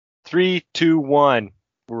3, 2, 1.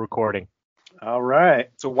 We're recording. All right.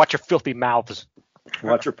 So watch your filthy mouths.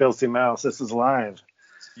 Watch your filthy mouths. This is live.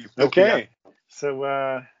 Okay. So,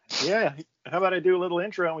 how about I do a little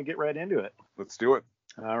intro and we get right into it? Let's do it.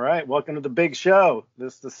 All right. Welcome to the big show.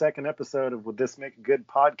 This is the second episode of Would This Make a Good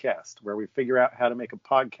Podcast, where we figure out how to make a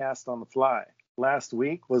podcast on the fly. Last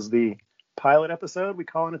week was the pilot episode, we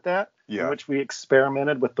calling it that, in which we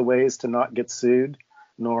experimented with the ways to not get sued,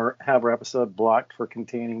 nor have our episode blocked for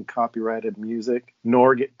containing copyrighted music,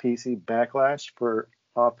 nor get PC backlash for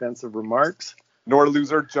offensive remarks. Nor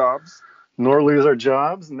lose our jobs.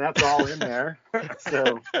 And that's all in there.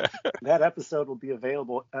 So that episode will be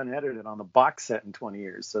available unedited on the box set in 20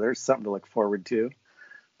 years. So there's something to look forward to.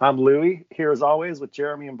 I'm Louie, here as always with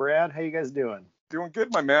Jeremy and Brad. How you guys doing? Doing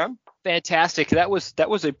good, my man. Fantastic. That was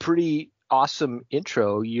a pretty awesome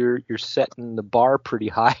intro. You're setting the bar pretty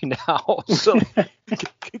high now. So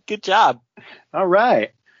good job. All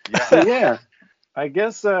right. Yeah. I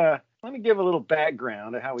guess let me give a little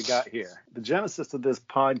background of how we got here. The genesis of this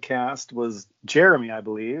podcast was Jeremy, I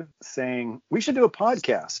believe, saying we should do a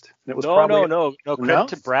podcast. And it was no. Credit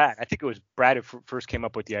to Brad. I think it was Brad who first came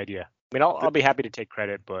up with the idea. I mean, I'll be happy to take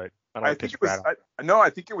credit, but I think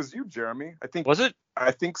it was you, Jeremy. Was it?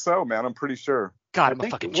 I think so, man. I'm pretty sure. God, I'm a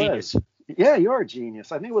fucking genius. Yeah, you're a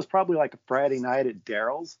genius. I think it was probably like a Friday night at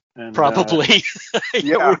Daryl's. Probably.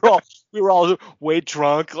 We were all way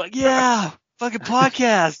drunk. Like, yeah, fucking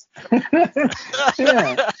podcast.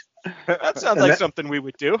 Yeah. That sounds like something we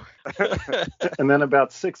would do. And then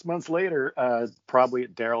about 6 months later, probably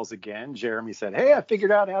at Daryl's again, Jeremy said, hey, I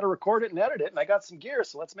figured out how to record it and edit it, and I got some gear,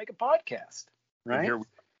 so let's make a podcast. Right?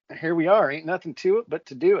 Here we are. Ain't nothing to it but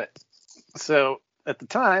to do it. So at the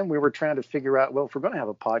time, we were trying to figure out, well, if we're going to have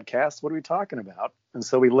a podcast, what are we talking about? And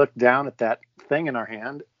so we looked down at that thing in our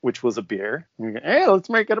hand, which was a beer. And we go, hey, let's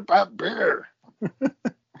make it about beer.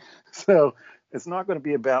 So it's not going to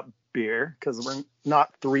be about beer because we're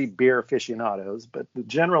not three beer aficionados. But the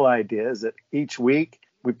general idea is that each week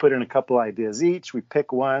we put in a couple ideas each. We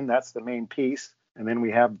pick one. That's the main piece. And then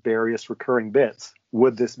we have various recurring bits.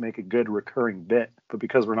 Would this make a good recurring bit? But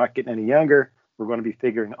because we're not getting any younger, we're going to be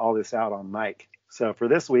figuring all this out on mic. So for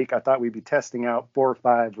this week, I thought we'd be testing out 4 or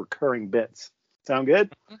 5 recurring bits. Sound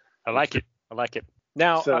good? I like it.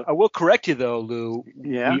 Now, I will correct you, though, Lou.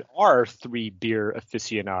 Yeah. We are 3 beer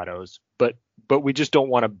aficionados, but we just don't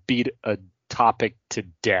want to beat a topic to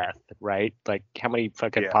death, right? Like, how many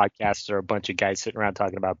fucking podcasts are a bunch of guys sitting around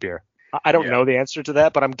talking about beer? I don't know the answer to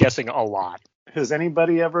that, but I'm guessing a lot. Has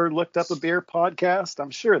anybody ever looked up a beer podcast?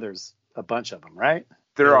 I'm sure there's a bunch of them, right?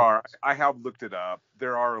 There are. I have looked it up.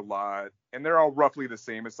 There are a lot, and they're all roughly the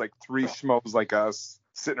same. It's like 3 schmoes like us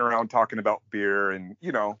sitting around talking about beer, and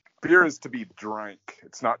beer is to be drank.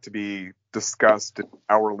 It's not to be discussed in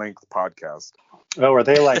hour-length podcast. Oh, are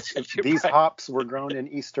they like these hops were grown in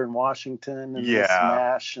Eastern Washington and the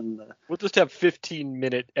smash and the? We'll just have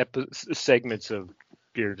 15-minute segments of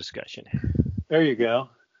beer discussion. There you go.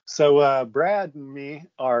 So Brad and me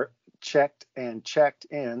are checked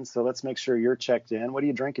in. So let's make sure you're checked in. What are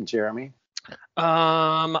you drinking, Jeremy?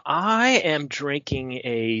 I am drinking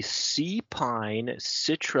a Sea Pine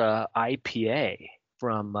Citra IPA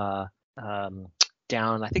from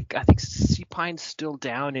down. I think Sea Pine's still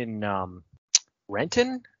down in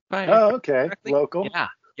Renton. Oh, okay. Correctly? Local.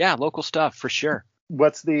 Yeah, local stuff for sure.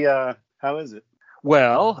 What's the? How is it?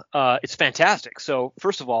 Well, it's fantastic. So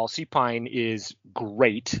first of all, Sea Pine is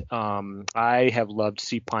great. I have loved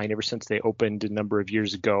Sea Pine ever since they opened a number of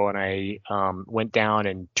years ago, and I went down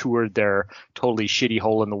and toured their totally shitty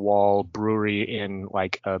hole in the wall brewery in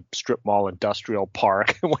like a strip mall industrial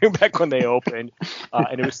park way back when they opened,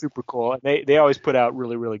 and it was super cool. And they always put out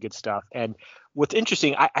really, really good stuff. And what's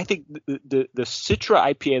interesting, I think the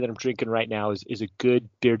Citra IPA that I'm drinking right now is a good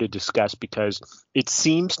beer to discuss because it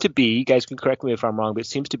seems to be, you guys can correct me if I'm wrong, but it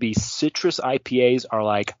seems to be citrus IPAs are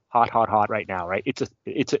like hot right now, right? It's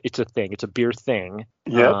a thing. It's a beer thing.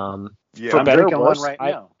 Yeah. For I'm better drinking or worse, one right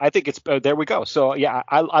now. I think it's there we go. So yeah,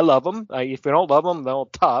 I love them. If you don't love them, they're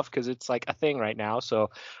tough because it's like a thing right now. So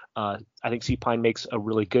I think Sea Pine makes a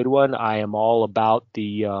really good one. I am all about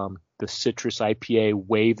the citrus IPA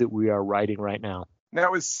wave that we are riding right now.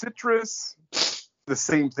 Now, is citrus the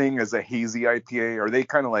same thing as a hazy IPA? Are they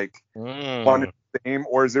kind of like one and the same,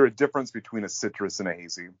 or is there a difference between a citrus and a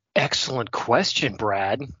hazy? Excellent question,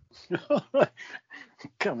 Brad.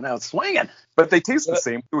 Coming out swinging. But they taste the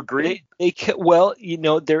same. Do you agree? Well,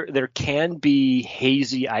 there can be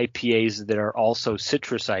hazy IPAs that are also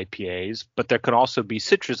citrus IPAs, but there can also be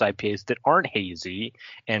citrus IPAs that aren't hazy,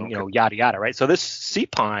 and yada yada, right? So this Sea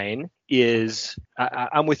Pine is,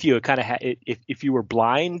 I'm with you. It kind of if you were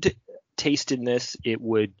blind tasting this,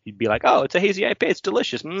 you'd be like, oh, it's a hazy IPA. It's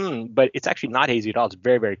delicious. But it's actually not hazy at all. It's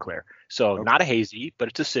very, very clear. So not a hazy, but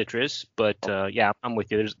it's a citrus. But yeah, I'm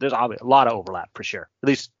with you. There's a lot of overlap for sure, at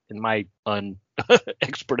least in my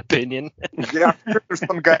expert opinion. Yeah, there's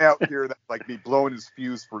some guy out here that like be blowing his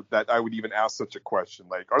fuse for that. I would even ask such a question.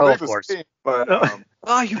 Like, are they the same? But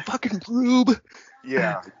oh, you fucking rube.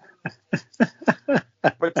 Yeah.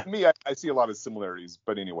 But to me, I see a lot of similarities.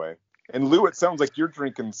 But anyway, and Lou, it sounds like you're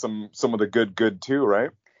drinking some of the good too, right?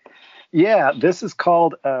 Yeah, this is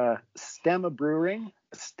called Stemma Brewing,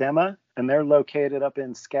 Stemma, and they're located up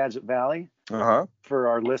in Skagit Valley. For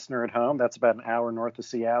our listener at home, that's about an hour north of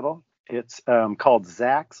Seattle. It's called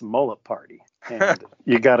Zach's Mullet Party. And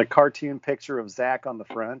you got a cartoon picture of Zach on the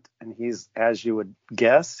front, and he's, as you would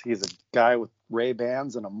guess, he's a guy with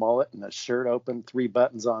Ray-Bans and a mullet and a shirt open, 3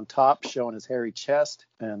 buttons on top, showing his hairy chest.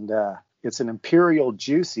 And it's an Imperial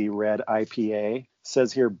Juicy red IPA. It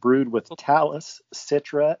says here brewed with Talus,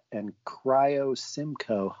 Citra, and Cryo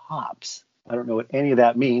Simcoe hops. I don't know what any of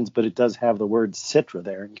that means, but it does have the word Citra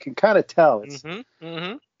there. And you can kind of tell it's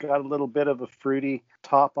got a little bit of a fruity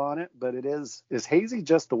top on it, but it is hazy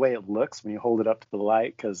just the way it looks when you hold it up to the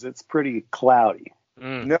light, because it's pretty cloudy.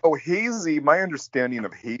 No, hazy, my understanding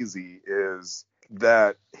of hazy is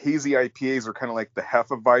that hazy IPAs are kind of like the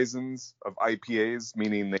Hefeweizens of IPAs,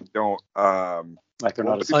 meaning they don't... like they're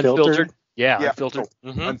not as unfiltered? filtered? Yeah, unfiltered.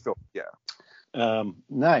 Unfiltered, yeah.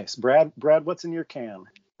 Nice. Brad, what's in your can?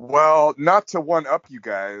 Well, not to one up you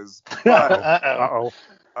guys, but Uh-oh.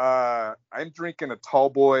 I'm drinking a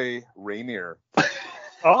Tallboy Rainier.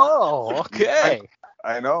 Oh, okay.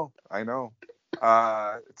 I know.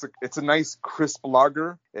 It's a nice crisp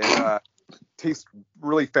lager. It tastes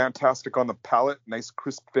really fantastic on the palate. Nice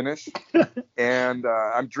crisp finish. And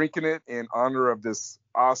I'm drinking it in honor of this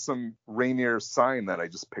awesome Rainier sign that I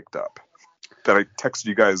just picked up. That I texted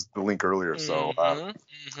you guys the link earlier. So, that's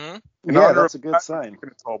a good sign.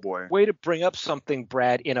 Tallboy. Way to bring up something,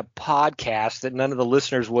 Brad, in a podcast that none of the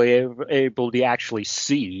listeners were able to actually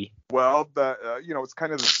see. Well, it's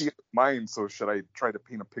kind of the sea of mine. So should I try to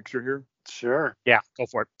paint a picture here? Sure. Yeah, go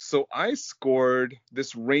for it. So I scored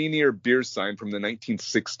this Rainier beer sign from the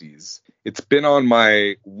 1960s. It's been on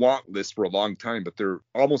my want list for a long time, but they're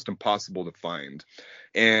almost impossible to find.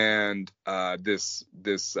 And this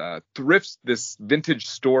vintage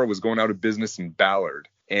store was going out of business in Ballard.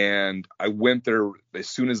 And I went there as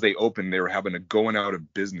soon as they opened. They were having a going out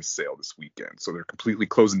of business sale this weekend. So they're completely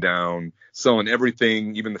closing down, selling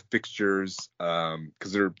everything, even the fixtures,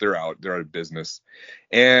 because they're out of business.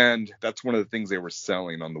 And that's one of the things they were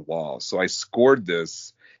selling on the wall. So I scored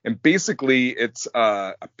this. And basically, it's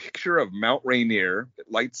a picture of Mount Rainier. It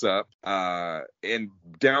lights up. And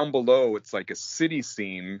down below, it's like a city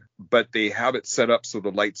scene, but they have it set up so the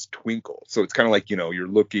lights twinkle. So it's kind of like, you're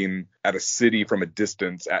looking at a city from a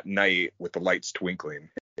distance at night with the lights twinkling.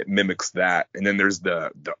 It mimics that. And then there's the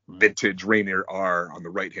vintage Rainier R on the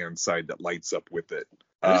right-hand side that lights up with it.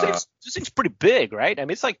 This thing's pretty big, right? I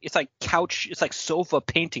mean, it's like couch, it's like sofa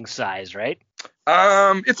painting size, right?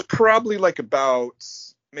 It's probably like about...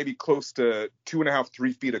 maybe close to 2.5,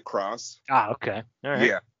 3 feet across. Okay. All right.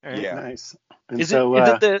 Yeah. All right. Yeah. Nice. Is it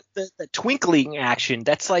the twinkling action?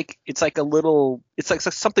 That's like, it's like a little, it's like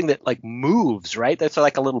something that like moves, right? That's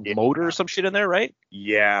like a little motor or some shit in there, right?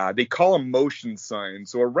 Yeah. They call them motion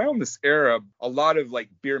signs. So around this era, a lot of like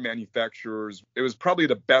beer manufacturers, it was probably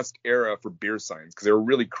the best era for beer signs because they were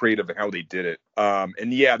really creative in how they did it.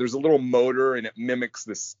 And yeah, there's a little motor and it mimics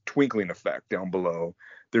this twinkling effect down below.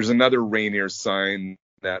 There's another Rainier sign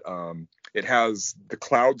that it has the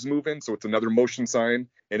clouds moving, so it's another motion sign,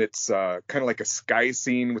 and it's kind of like a sky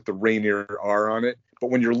scene with the Rainier R on it.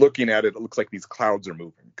 But when you're looking at it, it looks like these clouds are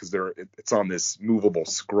moving because it's on this movable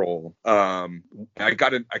scroll. I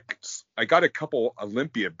got a couple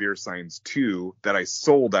Olympia beer signs too that I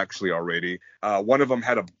sold actually already. One of them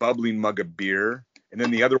had a bubbling mug of beer. And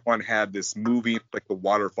then the other one had this moving, like the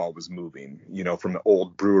waterfall was moving, from the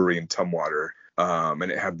old brewery in Tumwater. And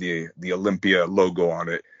it had the Olympia logo on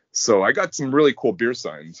it. So I got some really cool beer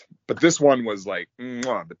signs. But this one was like,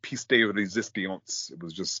 the piece de resistance. It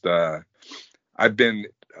was just, I've been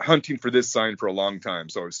hunting for this sign for a long time.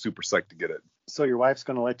 So I was super psyched to get it. So your wife's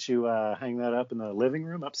going to let you hang that up in the living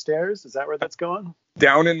room upstairs? Is that where that's going?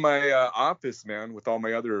 Down in my office, man, with all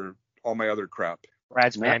my other crap.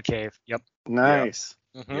 Brad's man cave. Yep. Nice.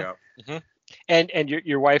 Yeah. Mm-hmm. Yeah. Mm-hmm. And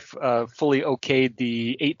your wife fully okayed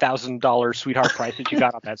the $8,000 sweetheart price that you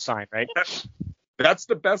got on that sign, right? That's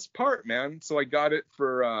the best part, man. So I got it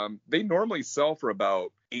for they normally sell for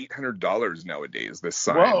about $800 nowadays. This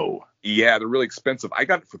sign. Whoa. Yeah, they're really expensive. I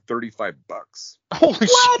got it for $35. Holy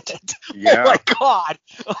shit! Yeah. Oh my god!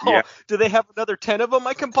 Oh, Yeah. Do they have another 10 of them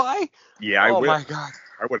I can buy? Yeah, Oh my god!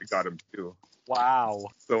 I would have got them too. Wow.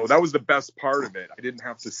 So that was the best part of it. I didn't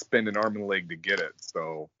have to spend an arm and a leg to get it.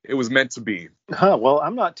 So it was meant to be. Well,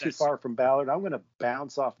 I'm not too far from Ballard. I'm going to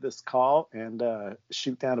bounce off this call and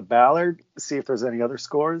shoot down to Ballard, see if there's any other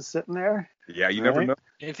scores sitting there. Yeah, you never know.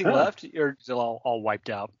 Anything left, or is it all wiped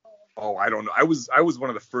out? Oh, I don't know. I was one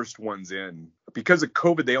of the first ones in. Because of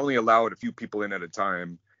COVID, they only allowed a few people in at a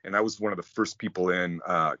time, and I was one of the first people in.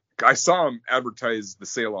 I saw them advertise the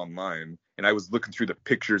sale online, and I was looking through the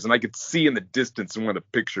pictures, and I could see in the distance in one of the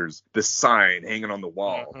pictures the sign hanging on the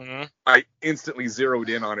wall. Mm-hmm. I instantly zeroed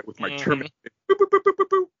in on it with my Terminator. Boop, boop, boop, boop, boop,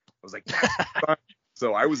 boop. I was like, that's the sign.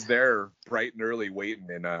 So I was there bright and early waiting,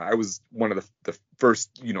 and I was one of the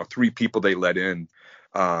first 3 people they let in.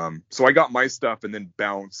 So I got my stuff and then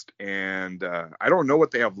bounced, and I don't know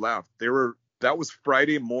what they have left. That was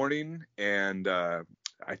Friday morning, and I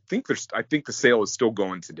think the sale is still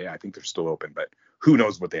going today. I think they're still open, but who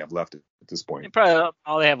knows what they have left at this point. And probably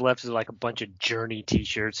all they have left is like a bunch of Journey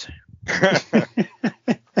t-shirts.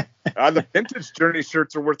 The vintage Journey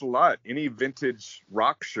shirts are worth a lot. Any vintage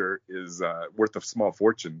rock shirt is worth a small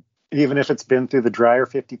fortune. Even if it's been through the dryer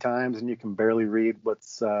 50 times and you can barely read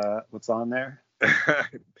what's on there.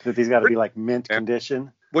 That these got to be like mint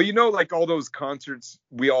condition. Well, like all those concerts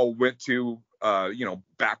we all went to,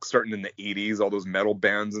 back starting in the 80s, all those metal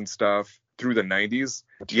bands and stuff through the 90s.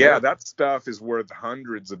 That's yeah, right. That stuff is worth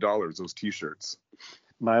hundreds of dollars, those T-shirts.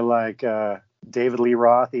 My David Lee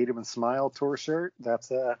Roth, Eat 'Em and Smile tour shirt. That's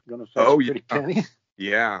going to fetch a pretty penny.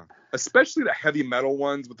 Yeah, especially the heavy metal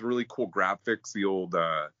ones with the really cool graphics, the old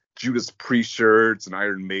Judas Priest shirts and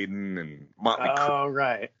Iron Maiden and Motley Crue. Oh,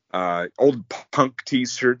 right. Old punk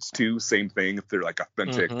T-shirts too, same thing. If they're like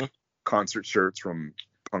authentic concert shirts from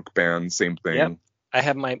punk bands, same thing. Yep. I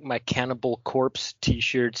have my Cannibal Corpse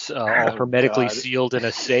T-shirts all hermetically sealed in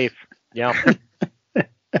a safe. Yeah. There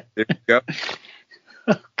you go.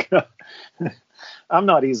 Oh, God. I'm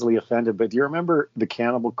not easily offended, but do you remember the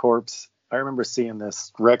Cannibal Corpse? I remember seeing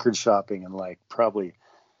this record shopping in probably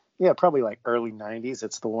like early 90s.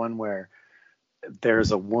 It's the one where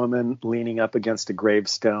there's a woman leaning up against a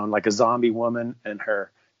gravestone, like a zombie woman, and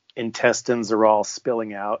her intestines are all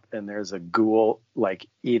spilling out, and there's a ghoul like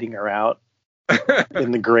eating her out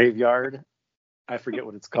in the graveyard. I forget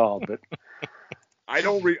what it's called, but I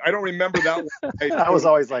don't remember that one. I was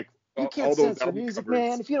always like, you can't all those censor music, covers.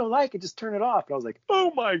 man. If you don't like it, just turn it off. And I was like,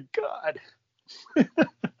 oh my God.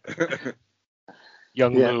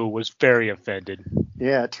 Young Lou was very offended.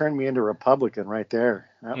 Yeah, it turned me into a Republican right there.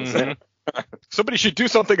 That was it. Somebody should do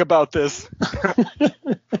something about this.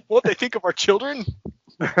 What they think of our children?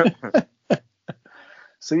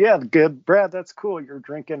 So yeah, good, Brad. That's cool. You're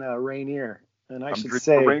drinking a Rainier, and I should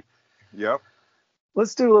say, yep.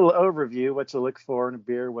 Let's do a little overview. What you look for in a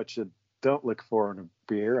beer, what you don't look for in a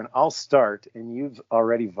beer, and I'll start. And you've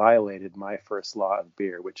already violated my first law of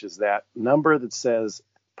beer, which is that number that says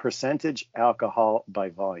percentage alcohol by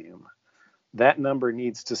volume. That number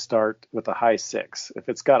needs to start with a high 6. If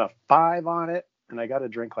it's got a 5 on it, and I got to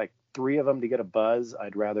drink like 3 of them to get a buzz,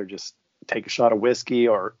 I'd rather just take a shot of whiskey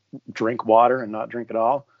or drink water and not drink at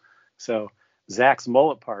all. So Zach's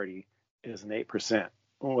Mullet Party is an 8%.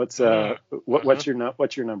 What's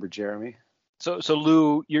your number, Jeremy? So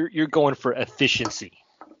Lou, you're going for efficiency.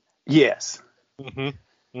 Yes.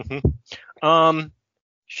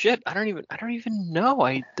 Shit, I don't even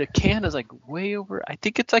know. The can is like way over. I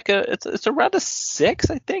think it's like it's around a 6.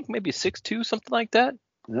 I think maybe a 6.2, something like that.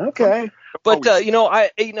 Okay. But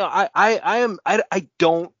I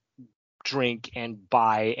don't drink and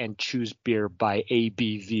buy and choose beer by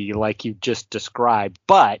ABV like you just described.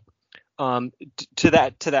 But to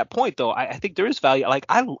that point though, I think there is value. Like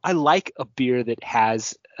I like a beer that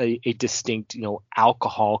has a distinct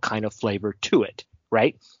alcohol kind of flavor to it,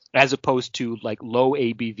 right? As opposed to like low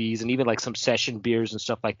ABVs and even like some session beers and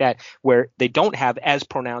stuff like that, where they don't have as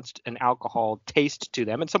pronounced an alcohol taste to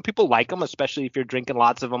them. And some people like them, especially if you're drinking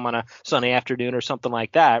lots of them on a sunny afternoon or something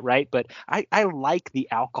like that, right? But I like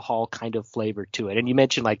the alcohol kind of flavor to it. And you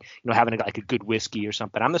mentioned like having like a good whiskey or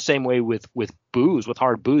something. I'm the same way with booze, with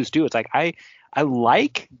hard booze too. It's like I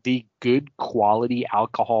like the good quality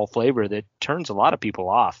alcohol flavor that turns a lot of people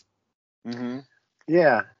off. Mm-hmm.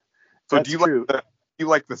 Yeah. So do you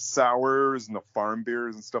like the sours and the farm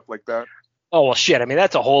beers and stuff like that? Oh well, shit. I mean,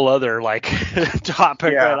 that's a whole other like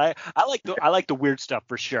topic. Yeah. Right? I like the weird stuff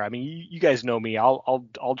for sure. I mean, you guys know me.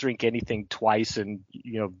 I'll drink anything twice, and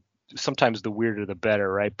sometimes the weirder the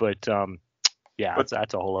better, right? But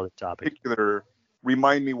that's a whole other topic.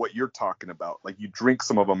 remind me what you're talking about. Like you drink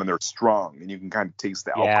some of them and they're strong and you can kind of taste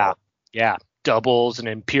the Yeah. alcohol. Yeah. Doubles and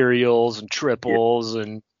imperials and triples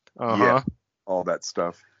and Yeah, all that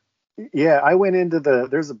stuff. Yeah, I went into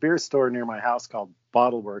there's a beer store near my house called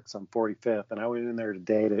Bottle Works on 45th, and I went in there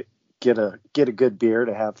today to get a good beer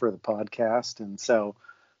to have for the podcast. And so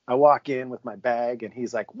I walk in with my bag, and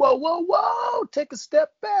he's like, "Whoa, whoa, whoa! Take a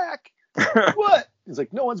step back." What? He's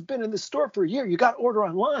like, "No one's been in this store for a year. You got to order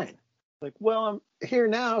online." Like, well, I'm here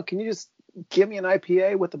now. Can you just give me an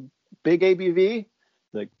IPA with a big ABV?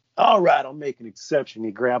 Like, all right, I'll make an exception.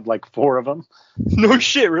 He grabbed like 4 of them. No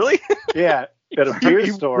shit, really? Yeah, at a beer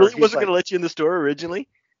store. Really wasn't going to let you in the store originally?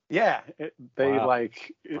 Yeah, Wow.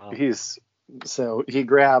 So he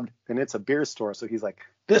grabbed, and it's a beer store. So he's like,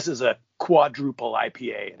 "This is a quadruple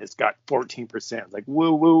IPA, and it's got 14%." Like,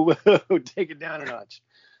 whoa, whoa, whoa, take it down a notch.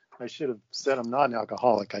 I should have said I'm not an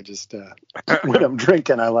alcoholic. I just when I'm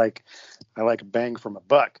drinking, I like a bang from a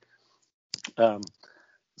buck.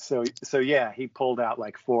 So yeah, he pulled out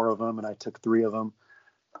like 4 of them, and I took 3 of them.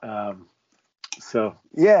 So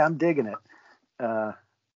yeah, I'm digging it.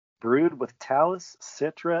 Brewed with Talus,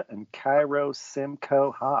 Citra, and Cairo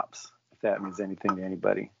Simcoe hops, if that means anything to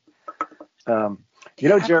anybody.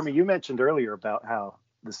 Jeremy, you mentioned earlier about how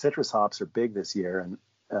the citrus hops are big this year. And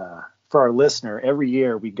for our listener, every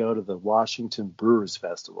year we go to the Washington Brewers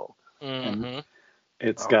Festival. Mm-hmm. And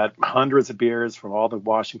it's got hundreds of beers from all the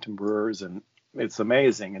Washington brewers, and it's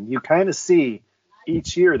amazing. And you kind of see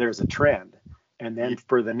each year there's a trend. And then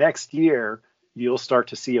for the next year, you'll start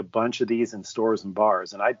to see a bunch of these in stores and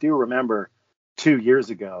bars. And I do remember 2 years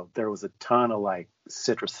ago, there was a ton of like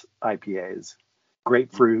citrus IPAs,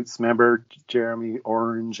 grapefruits, remember, Jeremy,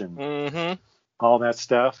 orange and all that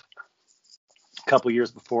stuff. A couple years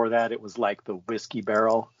before that, it was like the whiskey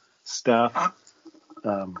barrel stuff.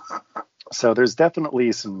 So there's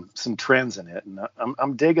definitely some trends in it. And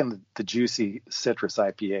I'm digging the juicy citrus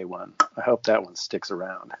IPA one. I hope that one sticks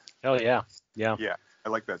around. Oh, yeah. Yeah. Yeah, I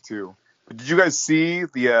like that too. Did you guys see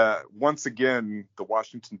once again, the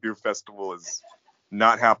Washington Beer Festival is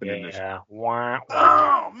not happening this year? Yeah. Wah,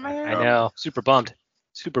 wah. Oh, man. I know. Super bummed.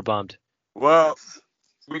 Well,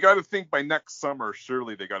 we got to think by next summer,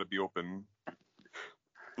 surely they got to be open.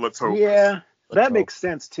 Let's hope. Yeah, that makes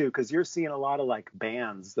sense too, because you're seeing a lot of like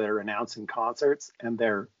bands that are announcing concerts and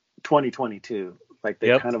they're 2022. Like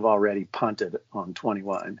they kind of already punted on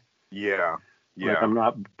 21. Yeah. Like I'm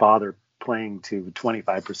not bothered playing to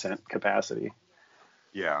 25% capacity.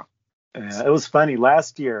 Yeah. It was funny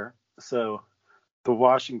last year. So the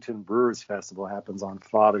Washington Brewers Festival happens on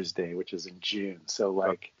Father's Day, which is in June. So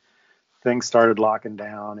like things started locking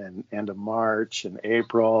down in end of March and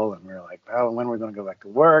April. And we were like, oh, when are we going to go back to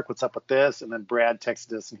work? What's up with this? And then Brad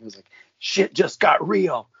texted us and he was like, shit just got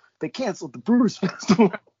real. They canceled the Brewers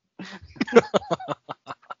Festival.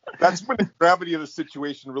 That's when the gravity of the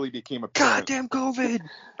situation really became apparent. Goddamn COVID.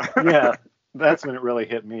 Yeah, that's when it really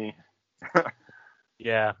hit me.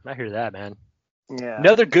 Yeah, I hear that, man. Yeah.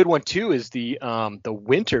 Another good one too is the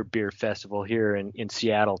Winter Beer Festival here in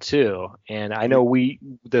Seattle too. And I know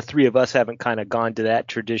the 3 of us haven't kind of gone to that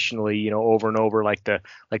traditionally, over and over like the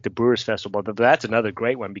Brewers Festival. But that's another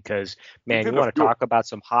great one because, man, you want to talk about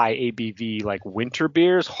some high ABV like winter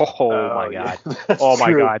beers? Oh my God. Oh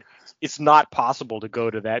my God. It's not possible to go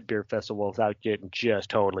to that beer festival without getting just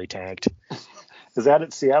totally tanked. Is that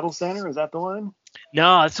at Seattle Center? Is that the one?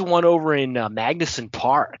 No, it's the one over in Magnuson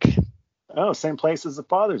Park. Oh, same place as the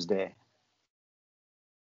Father's Day.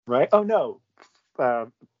 Right? Oh, no. Father's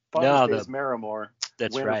Day is Marimore.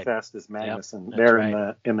 That's Winterfest right. is Magnuson. Yep, They're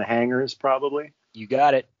right. in the hangars, probably. You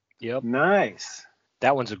got it. Yep. Nice.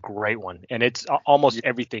 That one's a great one. And it's almost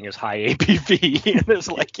everything is high ABV. And there's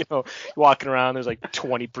like, walking around, there's like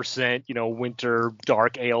 20%, winter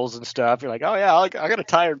dark ales and stuff. You're like, oh, yeah, I got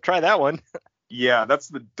to try that one. Yeah, that's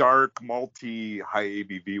the dark, malty, high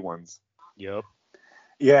ABV ones. Yep.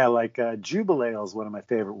 Yeah, like Jubilee is one of my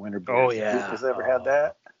favorite winter beers. Oh, yeah. Has ever had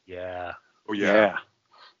that? Yeah. Oh, yeah.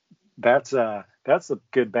 That's a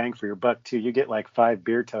good bang for your buck, too. You get like 5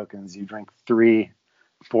 beer tokens. You drink 3-4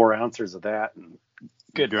 ounces of that, and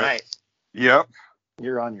good night. Yep.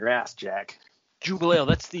 You're on your ass, Jack. Jubilee,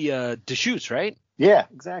 that's the Deschutes, right? Yeah,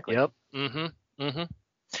 exactly. Yep. Mm-hmm.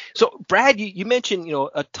 So, Brad, you mentioned,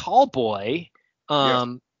 a tall boy.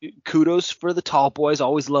 Kudos for the tall boys.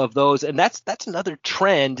 Always love those. And that's another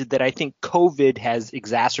trend that I think COVID has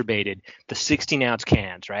exacerbated, the 16-ounce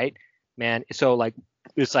cans, right? Man, so like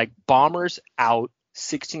it's like Bombers out,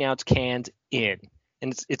 16-ounce cans in.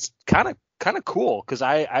 And it's kind of cool because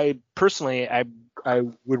I personally I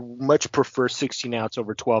would much prefer 16-ounce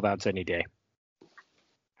over 12-ounce any day.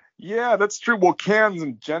 Yeah, that's true. Well, cans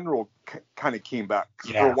in general kind of came back.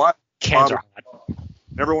 Yeah. For a while, Cans are hot.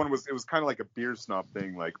 it was kind of like a beer snob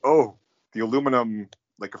thing. Like, oh, the aluminum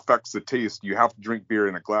like affects the taste. You have to drink beer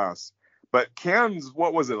in a glass. But cans,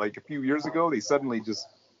 what was it, like a few years ago? They suddenly just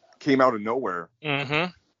came out of nowhere.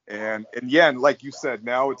 Mm-hmm. And yeah, and like you said,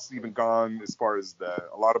 now it's even gone as far as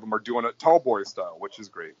a lot of them are doing it tall boy style, which is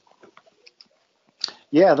great.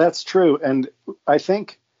 Yeah, that's true. And I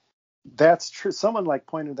think that's true. Someone like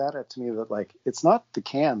pointed that out to me, that like it's not the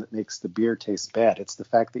can that makes the beer taste bad. It's the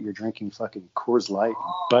fact that you're drinking fucking Coors Light,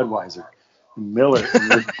 and Budweiser, and Miller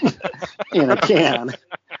in a can.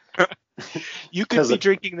 You could be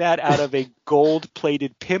drinking that out of a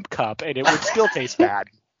gold-plated pimp cup, and it would still taste bad.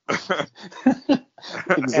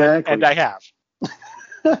 Exactly. And I have.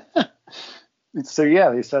 So yeah,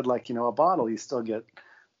 they said like, a bottle, you still get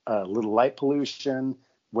a little light pollution,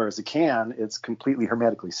 whereas a can, it's completely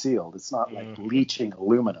hermetically sealed. It's not like leaching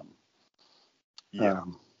aluminum.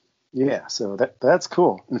 Yeah. So that's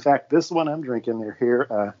cool. In fact, this one I'm drinking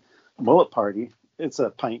here, Mullet Party, it's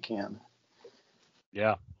a pint can.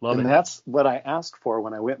 Yeah, love and it. And that's what I asked for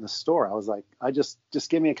when I went in the store. I was like, I just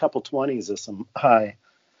give me a couple 20s of some high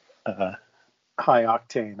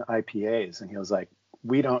octane IPAs. And he was like,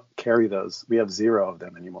 we don't carry those. We have 0 of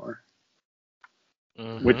them anymore.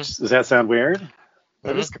 Mm-hmm. Which, does that sound weird?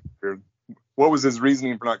 That is kind of weird. What was his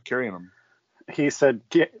reasoning for not carrying them? He said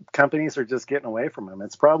companies are just getting away from them.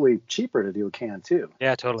 It's probably cheaper to do a can too.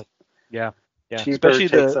 Yeah, totally. Yeah. Cheaper, especially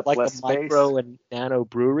the less micro space. and nano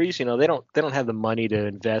breweries. They don't have the money to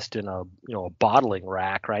invest in a bottling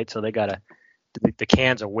rack, right? So they gotta the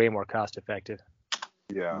cans are way more cost effective.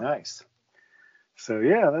 Yeah. Nice. So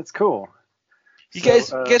yeah, that's cool. You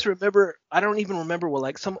guys remember? I don't even remember what,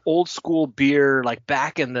 like, some old school beer like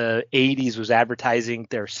back in the 80s was advertising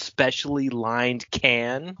their specially lined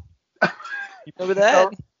can. You remember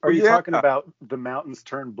that? Are you talking about the mountains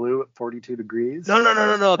turn blue at 42 degrees?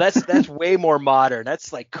 No. That's way more modern.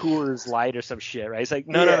 That's like Coors Light or some shit, right? It's like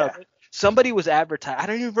no. Somebody was advertising. I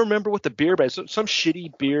don't even remember what the beer brand. Some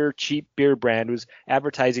shitty beer, cheap beer brand was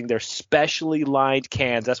advertising their specially lined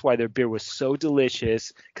cans. That's why their beer was so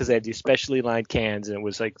delicious, because they had these specially lined cans, and it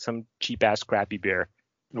was like some cheap ass crappy beer.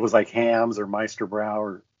 It was like Hamm's or Meisterbrow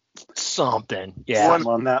or something. Yeah.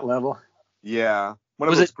 Something on that level. Yeah.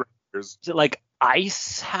 Was it like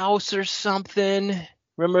Ice House or something?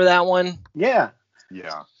 Remember that one? Yeah.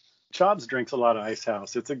 Yeah. Chobs drinks a lot of Ice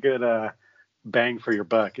House. It's a good bang for your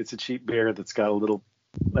buck. It's a cheap beer that's got a little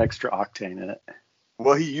extra octane in it.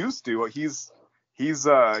 Well, he used to. He's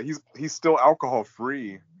still alcohol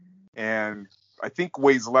free, and I think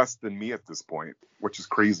weighs less than me at this point, which is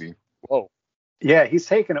crazy. Whoa. Yeah, he's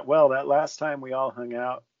taking it well. That last time we all hung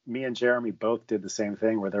out, me and Jeremy both did the same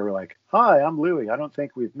thing, where they were like, "Hi, I'm Louie. I don't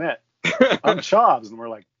think we've met. I'm Chobs," and we're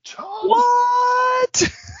like, "Chobs?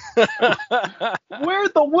 What?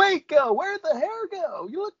 Where'd the weight go? Where'd the hair go?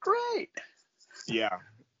 You look great." Yeah.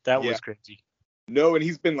 That was crazy. No, and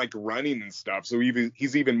he's been like running and stuff, so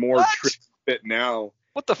he's even more fit now.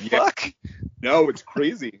 What the fuck? No, it's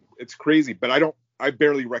crazy. It's crazy, but I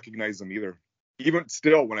barely recognize him either. Even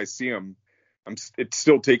still, when I see him, it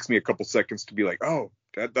still takes me a couple seconds to be like, oh,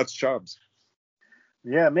 that's Chubbs.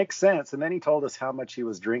 Yeah, it makes sense. And then he told us how much he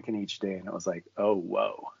was drinking each day, and it was like, oh,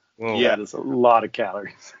 whoa. Yeah, that is a lot of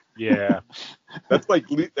calories. Yeah. That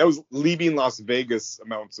was leaving Las Vegas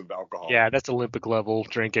amounts of alcohol. Yeah, that's Olympic level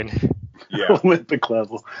drinking. Yeah. Olympic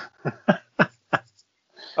level.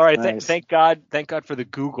 All right, Nice. thank God for the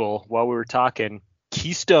Google while we were talking.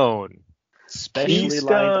 Keystone. Specially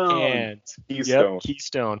lined cans. Keystone. Yep,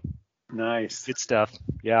 Keystone. Nice. Good stuff.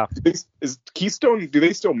 Yeah. Is Keystone, do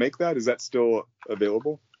they still make that? Is that still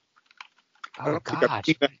available? Oh, God. I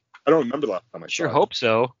don't remember the last time I Sure saw hope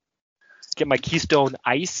so. Let's get my Keystone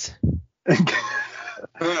Ice.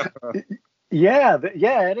 Yeah,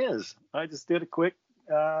 it is. I just did a quick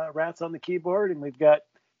rats on the keyboard, and we've got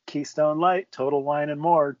Keystone Light, Total Wine and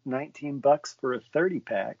More, $19 for a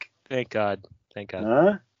 30-pack. Thank God.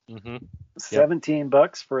 Huh? Mm-hmm.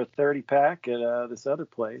 $17 for a 30-pack at this other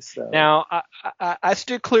place. So. Now, I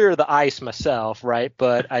stood clear of the ice myself, right?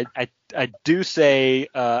 But I do say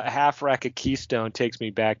a half rack of Keystone takes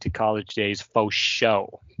me back to college days, faux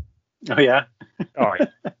show. Oh, yeah? All right.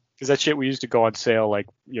 Because that shit we used to go on sale, like,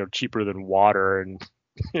 cheaper than water. And,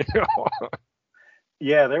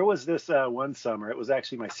 Yeah, there was this one summer. It was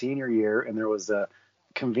actually my senior year, and there was a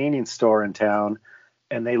convenience store in town,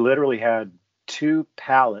 and they literally had 2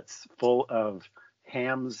 pallets full of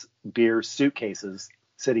Hamm's beer suitcases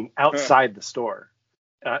sitting outside the store.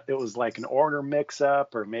 It was like an order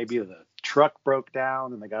mix-up, or maybe the truck broke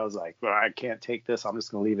down, and the guy was like, well, I can't take this. I'm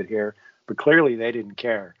just going to leave it here. But clearly they didn't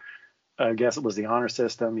care. I guess it was the honor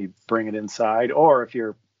system. You bring it inside, or if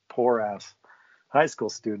you're poor ass high school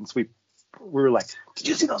students, we were like, did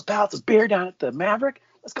you see those pallets of beer down at the Maverick?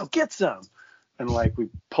 Let's go get some. And like we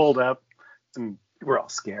pulled up and we're all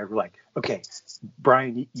scared. We're like, okay,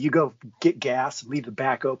 Brian, you go get gas, leave the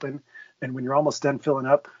back open. And when you're almost done filling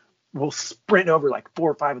up, we'll sprint over like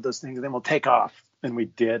 4 or 5 of those things and then we'll take off. And we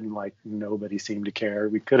did. And like nobody seemed to care.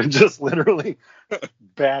 We could have just literally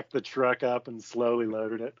backed the truck up and slowly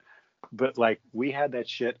loaded it. But like we had that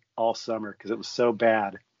shit all summer because it was so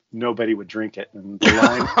bad. Nobody would drink it. And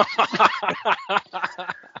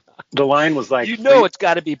the line was like, it's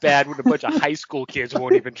got to be bad when a bunch of high school kids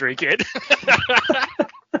won't even drink it.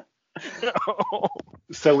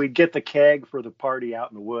 So we get the keg for the party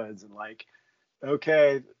out in the woods and like,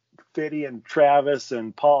 okay, Fitty and Travis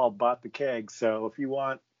and Paul bought the keg. So if you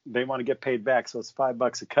want, they want to get paid back. So it's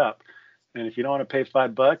 $5 a cup. And if you don't want to pay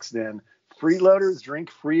 $5, then freeloaders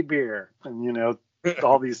drink free beer. And,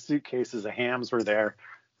 all these suitcases of hams were there.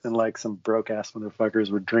 And like some broke ass motherfuckers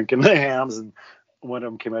were drinking the hams. And one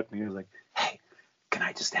of them came up to me and was like, hey, can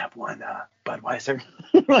I just have one Budweiser?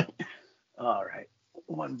 Like, all right,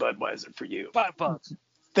 one Budweiser for you. $5.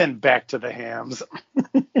 Then back to the hams.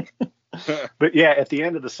 But yeah, at the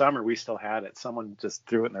end of the summer, we still had it. Someone just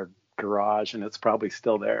threw it in their garage and it's probably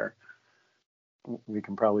still there. We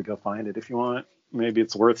can probably go find it if you want. Maybe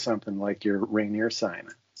it's worth something like your Rainier sign.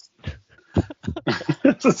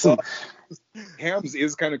 Well, Hams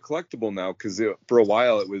is kind of collectible now because for a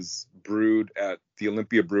while it was brewed at the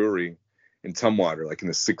Olympia Brewery in Tumwater, like in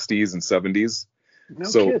the 60s and 70s. No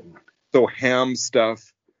kidding. So ham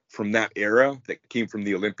stuff from that era that came from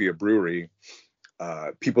the Olympia Brewery,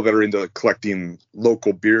 people that are into collecting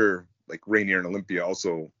local beer like Rainier and Olympia,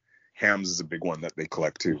 also Hams is a big one that they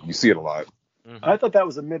collect too. You see it a lot. Mm-hmm. I thought that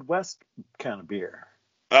was a Midwest kind of beer.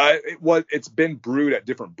 It's been brewed at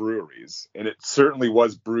different breweries, and it certainly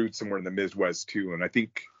was brewed somewhere in the Midwest too. And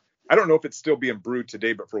I don't know if it's still being brewed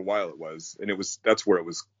today, but for a while it was, and that's where it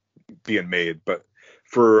was being made. But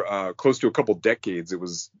for close to a couple decades, it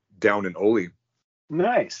was down in Ole.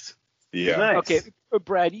 Nice. Yeah. Nice. Okay,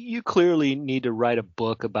 Brad, you clearly need to write a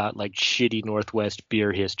book about like shitty Northwest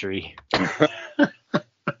beer history.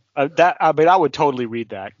 I would totally read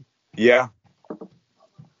that. Yeah.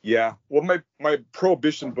 Yeah. Well, my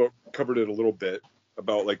Prohibition book covered it a little bit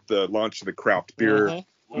about like the launch of the craft beer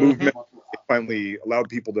movement. It finally allowed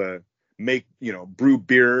people to make, brew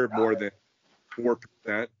beer more than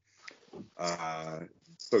 4%.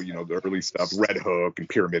 So, the early stuff, Red Hook and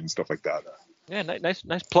Pyramid and stuff like that. Yeah,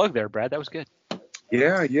 nice plug there, Brad. That was good.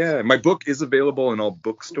 Yeah, yeah. My book is available in all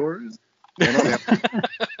bookstores.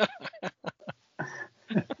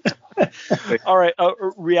 All right,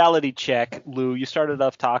 reality check, Lou. You started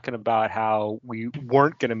off talking about how we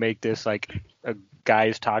weren't going to make this like a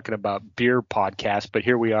guys talking about beer podcast, but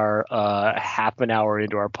here we are half an hour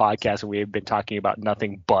into our podcast and we have been talking about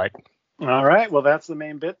nothing but. All right, well, that's the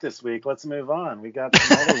main bit this week. Let's move on. We got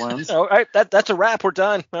some other ones. All right, that's a wrap. We're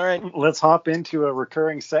done. All right. Let's hop into a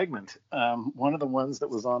recurring segment. One of the ones that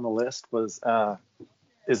was on the list was,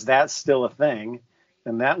 is that still a thing?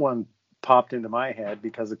 And that one popped into my head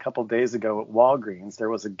because a couple days ago at Walgreens, there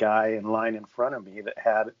was a guy in line in front of me that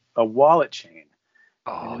had a wallet chain.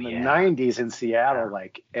 Oh, in the 90s in Seattle,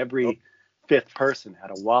 like every fifth person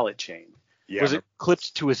had a wallet chain. Yeah. Was it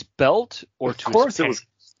clipped to his belt or to his pants? Of course it was.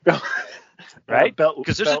 Right?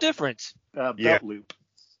 Because there's a difference. Belt loop.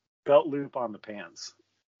 Belt loop on the pants.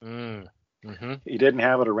 Mm-hmm. He didn't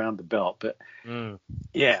have it around the belt, but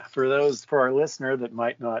yeah, for our listener that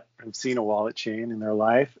might not have seen a wallet chain in their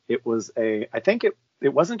life, it was I think it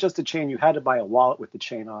wasn't just a chain. You had to buy a wallet with the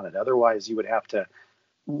chain on it. Otherwise you would have to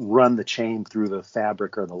run the chain through the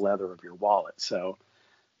fabric or the leather of your wallet. So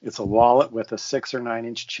it's a wallet with a 6 or 9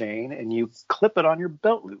 inch chain and you clip it on your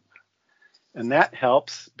belt loop. And that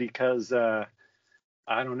helps because, I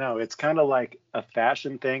don't know, it's kind of like a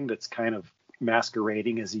fashion thing that's kind of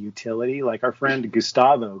masquerading as a utility. Like our friend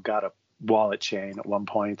Gustavo got a wallet chain at one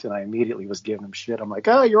point and I immediately was giving him shit. I'm like,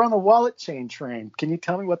 oh, you're on the wallet chain train. Can you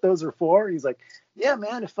tell me what those are for? He's like, yeah,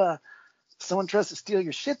 man, if someone tries to steal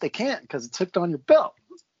your shit, they can't because it's hooked on your belt.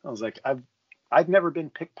 I was like, I've never been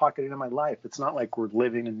pickpocketed in my life. It's not like we're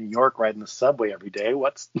living in New York riding the subway every day.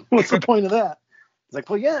 What's the point of that? He's like,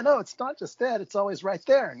 well, yeah, no, it's not just that. It's always right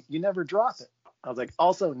there. And you never drop it. I was like,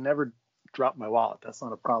 also never drop my wallet. That's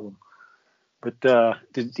not a problem. But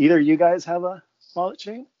did either of you guys have a wallet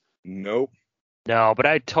chain? Nope. No, but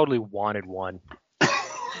I totally wanted one.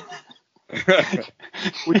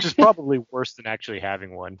 Which is probably worse than actually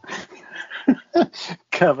having one.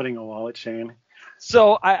 Coveting a wallet chain.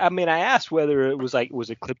 So I mean, I asked whether it was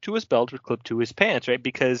clipped to his belt or clipped to his pants, right?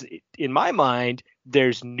 Because in my mind,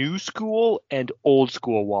 there's new school and old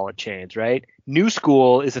school wallet chains, right? New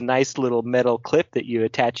school is a nice little metal clip that you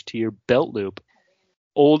attach to your belt loop.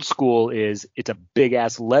 Old school it's a big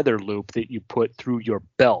ass leather loop that you put through your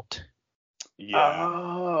belt. Yeah.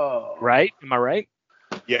 Oh. Right? Am I right?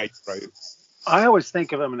 Yeah, right. I always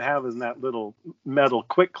think of them and having that little metal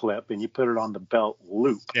quick clip, and you put it on the belt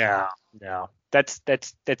loop. Yeah. No. That's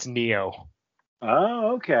Neo.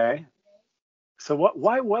 Oh, okay. So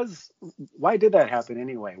why did that happen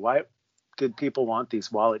anyway? Why did people want these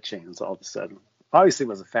wallet chains all of a sudden? Obviously, it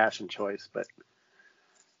was a fashion choice, but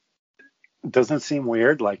doesn't it seem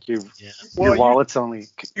weird? Like your wallet's only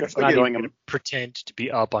not even going to pretend to be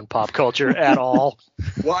up on pop culture at all.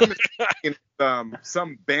 Well, I'm thinking,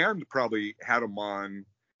 some band probably had them on,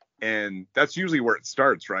 and that's usually where it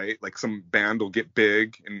starts, right? Like some band will get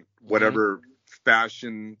big, and whatever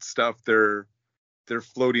fashion stuff they're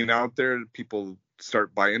floating out there, people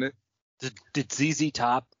start buying it. Did ZZ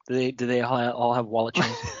Top? Do they all have wallet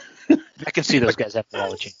chains? I can see those guys have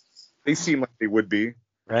wallet chains. They seem like they would be,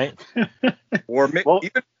 right? Or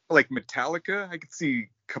even like Metallica. I could see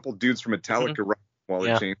a couple dudes from Metallica rocking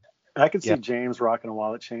wallet chain. I could see James rocking a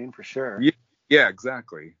wallet chain for sure. Yeah,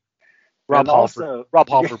 exactly. Rob Halford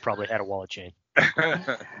probably had a wallet chain.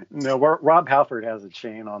 No, Rob Halford has a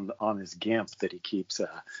chain on his gimp that he keeps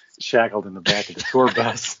shackled in the back of the tour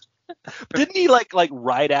bus. Didn't he like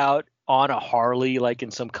ride out on a Harley like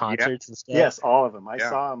in some concerts and stuff? Yes, all of them. I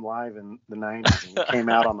saw him live in the 90s, and he came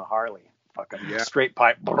out on the Harley. Fucking straight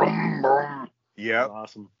pipe. Brum, brum. Yeah.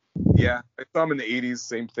 Awesome. Yeah, I saw him in the 80s,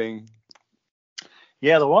 same thing.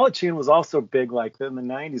 Yeah, the wallet chain was also big. Like in the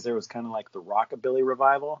 90s, there was kind of like the rockabilly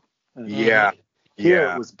revival. Yeah.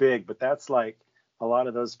 Here it was big, but that's like a lot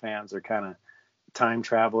of those fans are kind of time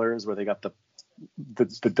travelers where they got the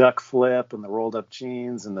duck flip and the rolled up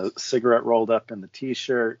jeans and the cigarette rolled up in the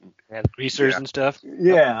t-shirt and greasers and stuff.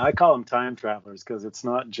 Yeah, I call them time travelers because it's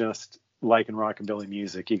not just liking rockabilly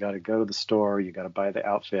music. You got to go to the store, you got to buy the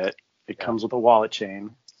outfit. It comes with a wallet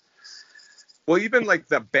chain. Well, even like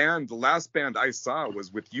the last band I saw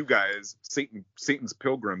was with you guys, Satan's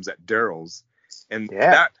Pilgrims at Daryl's, and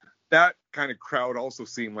that kind of crowd also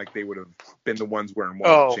seemed like they would have been the ones wearing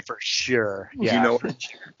wallet chains. For sure. Yeah. You know,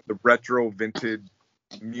 the retro vintage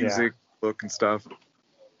music look and stuff.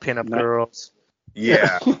 Pinup girls.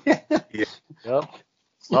 Yeah. Yep.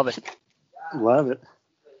 Love it. Love it.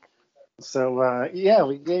 So,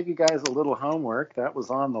 we gave you guys a little homework. That was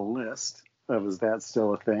on the list. Was that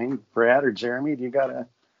still a thing? Brad or Jeremy,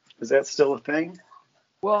 is that still a thing?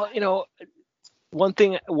 Well,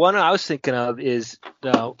 one I was thinking of is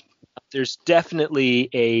there's definitely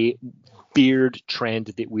a beard trend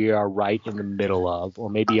that we are right in the middle of, or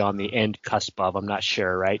maybe on the end cusp of. I'm not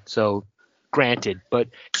sure, right? So, granted, but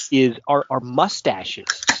are mustaches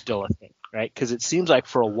still a thing, right? Because it seems like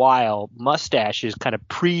for a while, mustaches kind of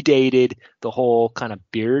predated the whole kind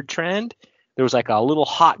of beard trend. There was like a little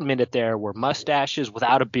hot minute there where mustaches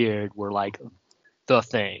without a beard were like the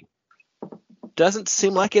thing. Doesn't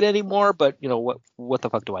seem like it anymore, but what the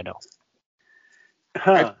fuck do I know?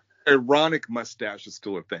 Huh. Ironic mustache is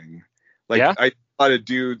still a thing. Like I a lot of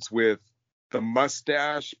dudes with the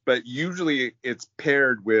mustache, but usually it's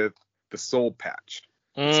paired with the soul patch.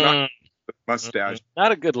 It's not the mustache.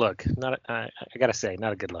 Not a good look. I gotta say,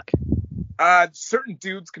 not a good look. Certain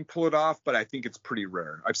dudes can pull it off, but I think it's pretty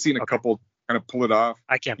rare. I've seen a couple kind of pull it off.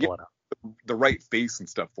 I can't pull it off. The right face and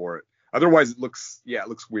stuff for it. Otherwise, it looks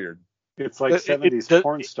weird. It's like 70s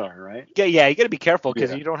porn star, right? Yeah, you got to be careful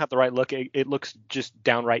because you don't have the right look. It looks just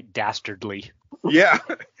downright dastardly. Yeah.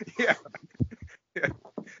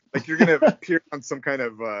 Like you're gonna appear on some kind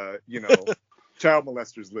of child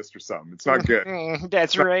molesters list or something. It's not good.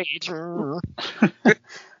 That's right.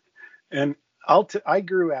 And I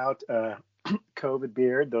grew out COVID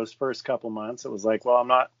beard those first couple months. It was like, well, I'm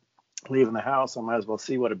not leaving the house. I might as well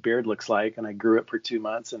see what a beard looks like. And I grew it for 2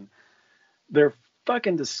 months, and they're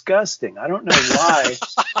fucking disgusting. I don't know why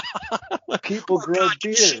people grow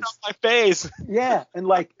beards. Shit on my face. Yeah, and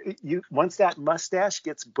like once that mustache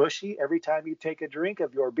gets bushy, every time you take a drink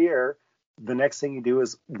of your beer, the next thing you do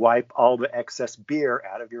is wipe all the excess beer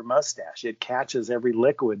out of your mustache. It catches every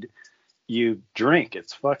liquid you drink.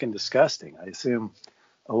 It's fucking disgusting. I assume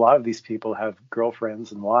a lot of these people have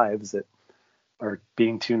girlfriends and wives that are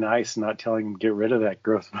being too nice and not telling them to get rid of that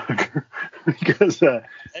gross fucker because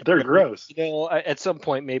they're gross. At some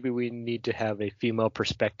point, maybe we need to have a female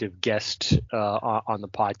perspective guest on the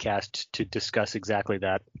podcast to discuss exactly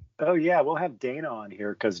that. Oh, yeah. We'll have Dana on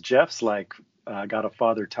here because Jeff's got a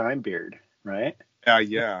Father Time beard, right?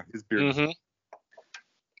 Yeah. His beard.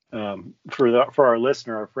 For our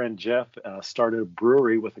listener, our friend Jeff started a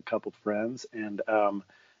brewery with a couple friends, and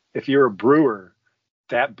if you're a brewer,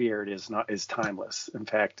 that beard is timeless. In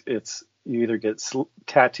fact, it's you either get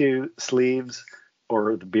tattoo sleeves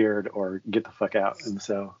or the beard, or get the fuck out. And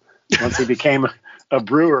so once he became a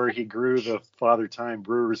brewer, he grew the Father Time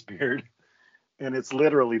brewer's beard, and it's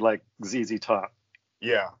literally like ZZ Top.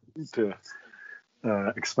 Yeah. To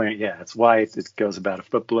explain it, yeah, it's white. It goes about a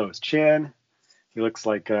foot below his chin. He looks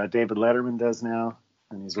like David Letterman does now,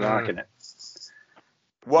 and he's rocking it.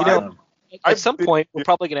 Well, at some point, we're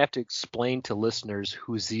probably going to have to explain to listeners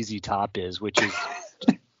who ZZ Top is, which is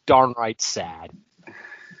darn right sad.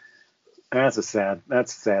 That's a sad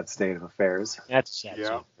state of affairs. That's a sad state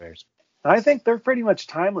of affairs. I think they're pretty much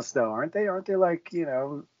timeless, though, aren't they? Aren't they like,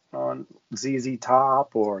 on ZZ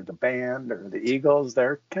Top or the band or the Eagles?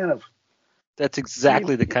 They're kind of. That's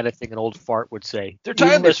exactly the kind of thing an old fart would say. They're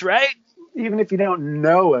timeless, right? Even if you don't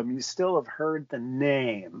know them, you still have heard the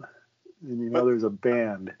name, and there's a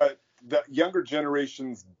band. The younger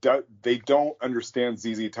generations, they don't understand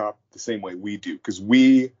ZZ Top the same way we do, because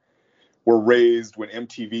we were raised when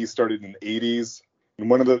MTV started in the 80s, and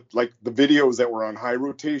one of the videos that were on high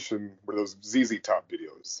rotation were those ZZ Top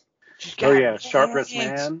videos. Oh yeah, Sharp Wrist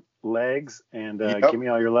Man, Legs, and Give Me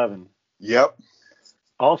All Your Lovin'. Yep.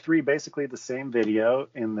 All three basically the same video,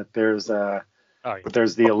 in that there's the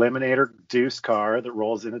Eliminator Deuce car that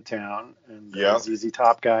rolls into town, and the ZZ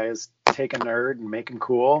Top guys take a nerd and make him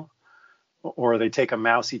cool, or they take a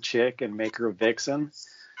mousy chick and make her a vixen,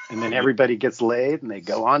 and then everybody gets laid and they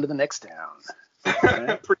go on to the next town.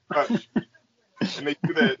 Right? Pretty much. And they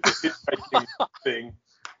do the hitchhiking thing.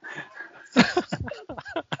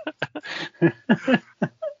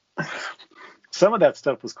 Some of that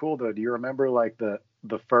stuff was cool, though. Do you remember like the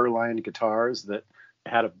fur-lined guitars that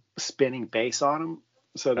had a spinning bass on them,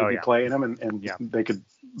 so they'd be playing them, and they could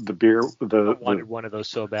I wanted one of those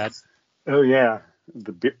so bad. Oh yeah,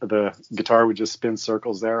 the guitar would just spin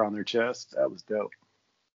circles there on their chest. That was dope.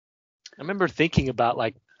 I remember thinking about,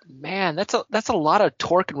 like, man, that's a lot of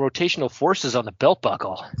torque and rotational forces on the belt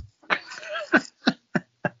buckle.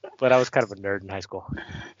 But I was kind of a nerd in high school.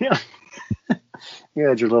 Yeah. You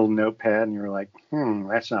had your little notepad and you were like,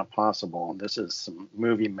 that's not possible. This is some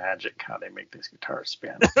movie magic, how they make this guitar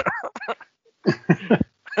spin.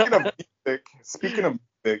 Speaking of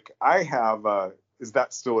music, I have, is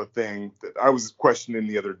that still a thing that I was questioning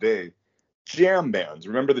the other day? Jam bands.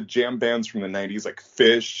 Remember the jam bands from the 90s, like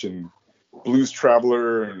Fish and Blues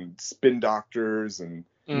Traveler and Spin Doctors? And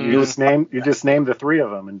you just named the three of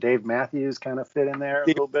them, and Dave Matthews kind of fit in there a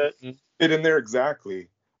little bit. Fit in there, exactly.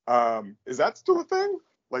 Is that still a thing?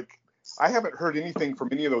 Like, I haven't heard anything from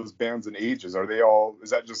any of those bands in ages. Is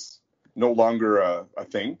that just no longer a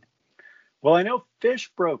thing? Well, I know Fish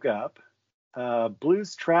broke up.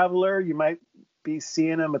 Blues Traveler, you might be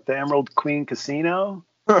seeing them at the Emerald Queen Casino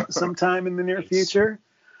sometime in the near future.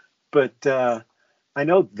 But I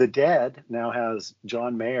know The Dead now has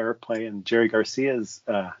John Mayer playing Jerry Garcia's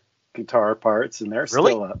guitar parts, and they're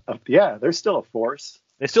still they're still a force.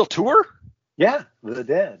 They still tour? Yeah, The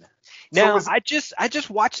Dead. Now, I just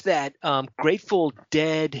watched that Grateful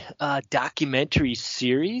Dead documentary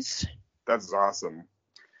series. That's awesome.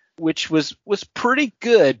 Which was pretty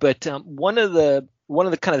good, but one of the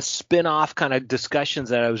kind of spin-off kind of discussions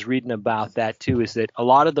that I was reading about that too is that a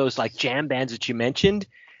lot of those like jam bands that you mentioned,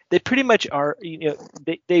 they pretty much are,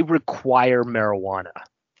 they require marijuana.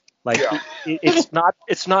 Like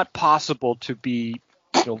it's not possible to be,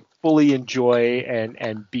 fully enjoy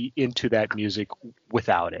and be into that music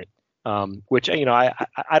without it. Which I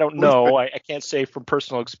don't know. I can't say from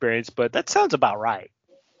personal experience, but that sounds about right.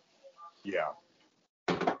 Yeah.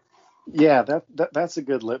 Yeah, that's a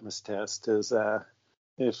good litmus test. Is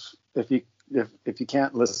if you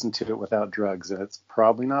can't listen to it without drugs, it's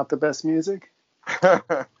probably not the best music.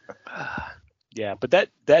 Yeah, but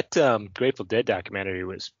that Grateful Dead documentary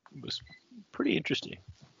was pretty interesting.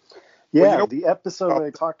 Yeah, the episode where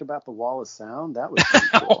they talked about the Wall of Sound, that was pretty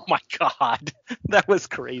cool. Oh my God, that was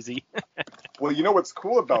crazy. Well, what's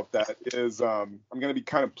cool about that is I'm going to be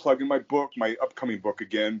kind of plugging my upcoming book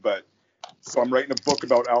again, but so I'm writing a book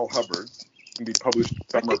about Al Hubbard and be published in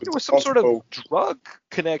summer. I think there was some sort of drug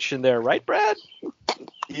connection there, right, Brad?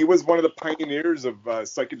 He was one of the pioneers of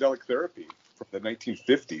psychedelic therapy from the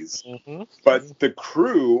 1950s. Mm-hmm. But the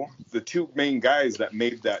crew, the two main guys that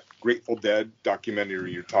made that Grateful Dead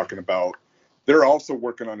documentary you're talking about, they're also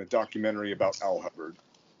working on a documentary about Al Hubbard.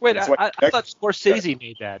 Wait, I thought Scorsese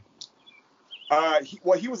made that.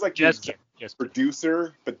 He was like the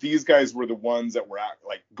producer, but these guys were the ones that were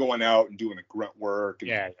going out and doing the grunt work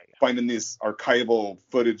and finding this archival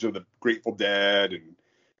footage of the Grateful Dead and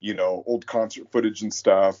old concert footage and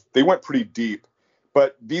stuff. They went pretty deep.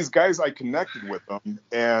 But these guys, I connected with them,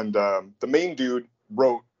 and the main dude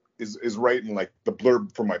is writing like the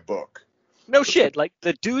blurb for my book. No shit. Like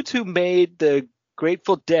the dudes who made the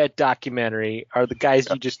Grateful Dead documentary are the guys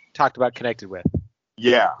you just talked about connected with.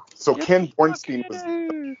 Yeah. So Ken Bornstein was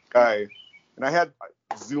the guy, and I had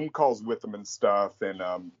Zoom calls with them and stuff, and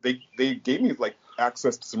they gave me like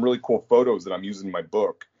access to some really cool photos that I'm using in my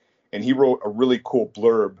book, and he wrote a really cool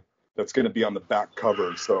blurb that's going to be on the back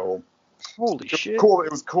cover. So holy shit, cool!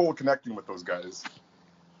 It was cool connecting with those guys.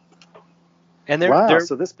 And they're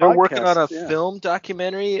working on a film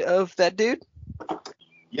documentary of that dude.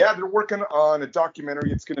 Yeah, they're working on a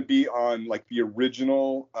documentary. It's going to be on like the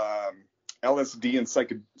original LSD and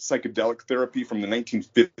psychedelic therapy from the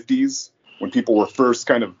 1950s when people were first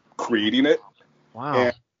kind of creating it. Wow.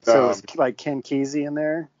 And, so it's like Ken Kesey in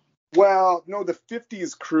there? Well, no, the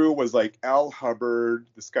 50s crew was like Al Hubbard,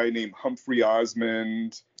 this guy named Humphrey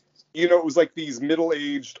Osmond. It was like these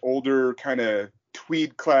middle-aged, older, kind of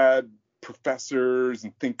tweed-clad professors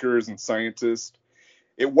and thinkers and scientists.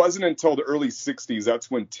 It wasn't until the early 60s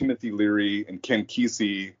that's when Timothy Leary and Ken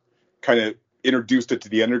Kesey kind of introduced it to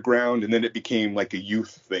the underground, and then it became like a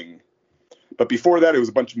youth thing. But before that, it was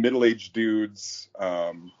a bunch of middle-aged dudes,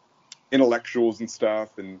 intellectuals and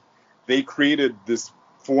stuff, and they created this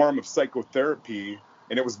form of psychotherapy,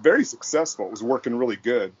 and it was very successful. It was working really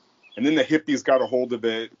good. And then the hippies got a hold of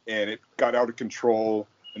it, and it got out of control,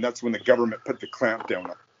 and that's when the government put the clamp down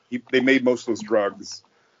on it. They made most of those drugs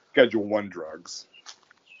Schedule I drugs.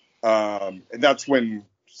 And that's when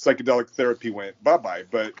psychedelic therapy went bye-bye,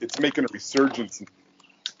 but it's making a resurgence,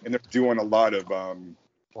 and they're doing a lot of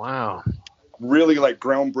really like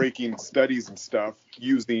groundbreaking studies and stuff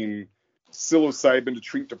using psilocybin to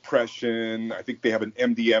treat depression. I think they have an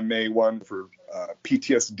MDMA one for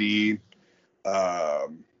PTSD.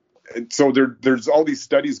 And so there's all these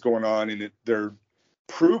studies going on, and they're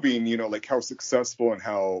proving, like how successful and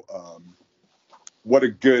how what a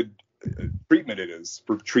good treatment it is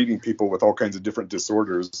for treating people with all kinds of different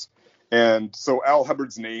disorders. And so Al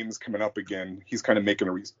Hubbard's name's coming up again. He's kind of making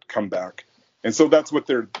a comeback. And so that's what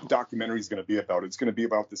their documentary is going to be about. It's going to be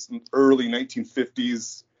about this early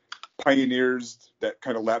 1950s pioneers that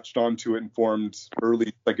kind of latched onto it and formed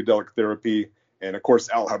early psychedelic therapy. And of course,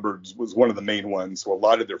 Al Hubbard was one of the main ones. So a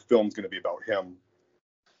lot of their film's going to be about him.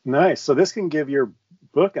 Nice. So this can give your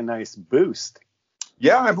book a nice boost.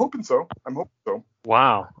 Yeah, I'm hoping so.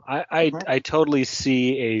 Wow. I totally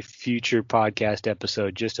see a future podcast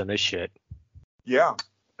episode just on this shit. Yeah.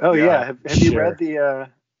 Oh yeah. Have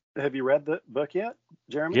you read the book yet,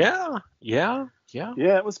 Jeremy? Yeah.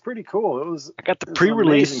 Yeah, it was pretty cool. I got the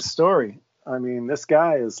pre-release. An amazing story. I mean, this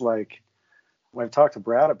guy is like, when I've talked to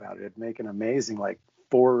Brad about it, make an amazing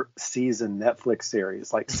 4-season Netflix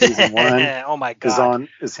series. Like season 1 oh my God.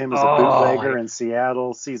 is him as a bootlegger in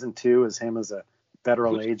Seattle. Season 2 is him as a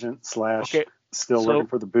federal agent / still working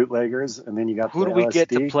for the bootleggers. And then you got who do we get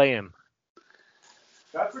to play him?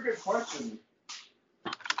 That's a good question.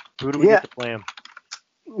 Who do we get to play him?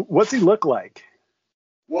 What's he look like?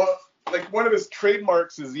 Well, like one of his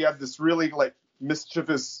trademarks is he had this really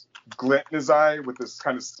mischievous glint in his eye with this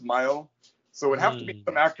kind of smile. So it would have to be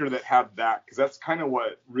some actor that had that, because that's kind of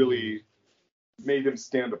what really made him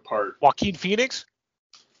stand apart. Joaquin Phoenix?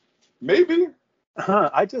 Maybe.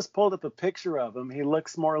 I just pulled up a picture of him. He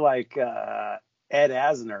looks more like Ed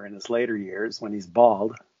Asner in his later years when he's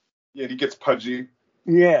bald. Yeah, he gets pudgy.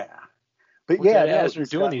 Yeah. But what's Ed Asner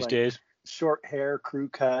doing these days? Short hair, crew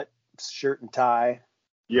cut, shirt and tie.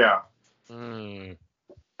 Yeah.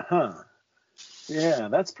 Yeah,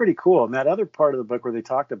 that's pretty cool. And that other part of the book where they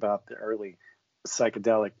talked about the early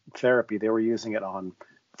psychedelic therapy, they were using it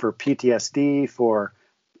for PTSD, for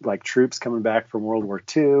troops coming back from World War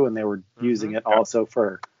II, and they were using it also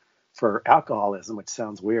for alcoholism, which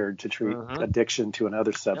sounds weird, to treat addiction to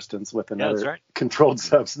another substance with another controlled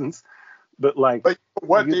substance. But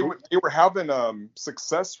they were having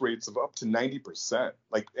success rates of up to 90%.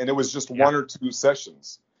 And it was just 1 or 2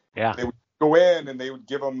 sessions. Yeah. They would go in and they would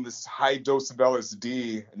give them this high dose of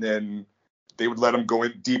LSD, and then they would let them go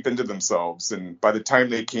in deep into themselves. And by the time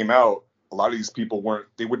they came out, a lot of these people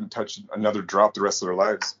wouldn't touch another drop the rest of their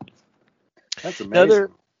lives. That's amazing.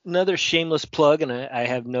 Another shameless plug, and I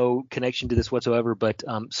have no connection to this whatsoever, but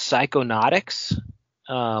Psychonautics,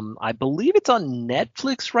 I believe it's on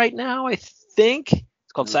Netflix right now, I think.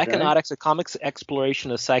 It's called Psychonautics, a comics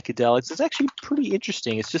exploration of psychedelics. It's actually pretty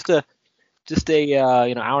interesting. It's just a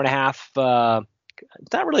hour and a half kind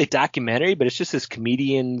it's not really a documentary, but it's just this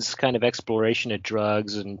comedian's kind of exploration of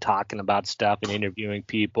drugs and talking about stuff and interviewing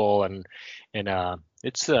people, and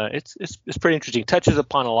it's pretty interesting. Touches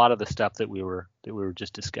upon a lot of the stuff that we were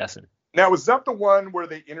just discussing. Now, is that the one where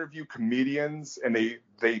they interview comedians and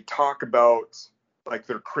they talk about like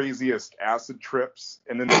their craziest acid trips,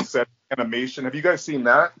 and then they set animation? Have you guys seen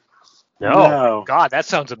that? No. God, that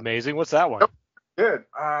sounds amazing. What's that one? Good.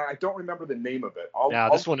 I don't remember the name of it.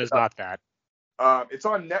 This one is not that. It's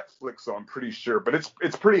on Netflix, so I'm pretty sure, but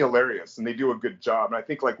it's pretty hilarious, and they do a good job. And I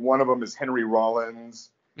think like one of them is Henry Rollins,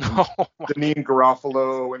 Janine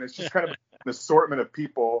Garofalo, and it's just kind of an assortment of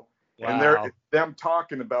people. Wow. And they're them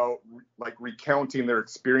talking about like recounting their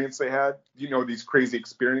experience they had, these crazy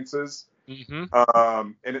experiences.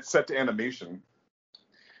 Mm-hmm. And it's set to animation.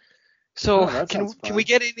 So can we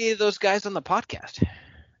get any of those guys on the podcast?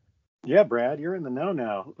 Yeah, Brad, you're in the know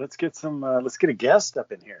now. Let's get a guest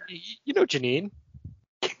up in here. You know Janine.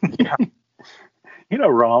 Yeah. You know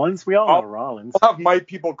Rollins. We all know Rollins. I'll have my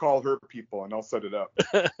people call her people, and I'll set it up.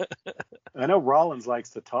 I know Rollins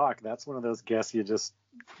likes to talk. That's one of those guests you just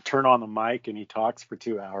turn on the mic and he talks for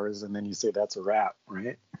 2 hours, and then you say that's a wrap,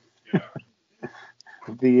 right? Yeah.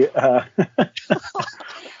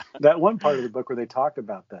 That one part of the book where they talked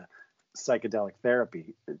about the psychedelic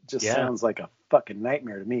therapy, it just sounds like a fucking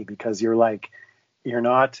nightmare to me, because you're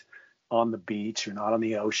not on the beach, you're not on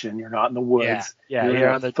the ocean, you're not in the woods. You're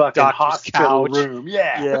on the fucking doctor's hospital couch. room.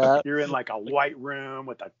 Yeah. You're in like a white room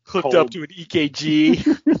with a hooked up to an EKG.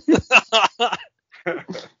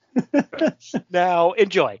 Now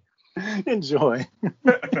enjoy.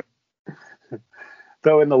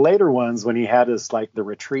 Though in the later ones, when he had his like the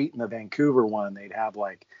retreat in the Vancouver one, they'd have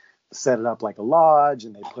like set it up like a lodge,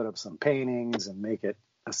 and they put up some paintings and make it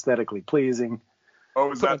aesthetically pleasing.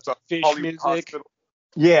 Oh, is that the fish Hollywood music? Hospital?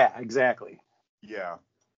 Yeah, exactly. Yeah.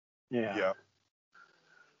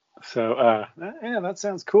 So, that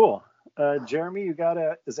sounds cool. Jeremy,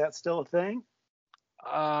 is that still a thing?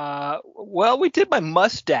 Well, we did my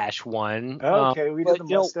mustache one. Okay, we did the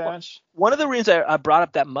mustache. One of the reasons I brought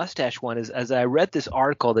up that mustache one is as I read this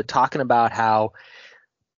article that talking about how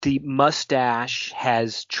the mustache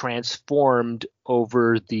has transformed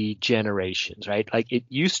over the generations, right? Like it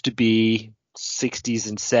used to be 60s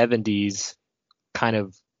and 70s kind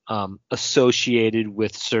of associated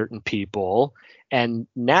with certain people. And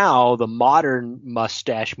now the modern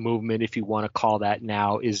mustache movement, if you want to call that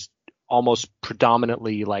now, is almost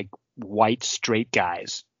predominantly like white straight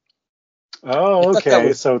guys. Oh,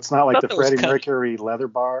 okay. So it's not like the Freddie Mercury leather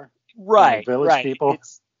bar, right? Village people.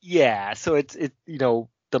 So it's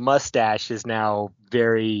the mustache is now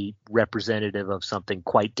very representative of something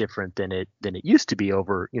quite different than it used to be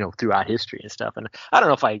over throughout history and stuff. And I don't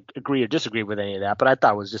know if I agree or disagree with any of that, but I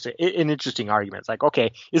thought it was just an interesting argument. It's like,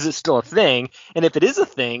 okay, is it still a thing? And if it is a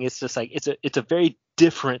thing, it's just like it's a very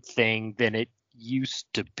different thing than it used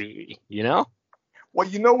to be, Well,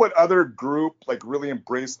 you know what other group like really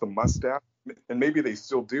embraced the mustache, and maybe they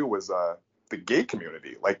still do, was the gay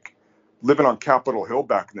community. Like living on Capitol Hill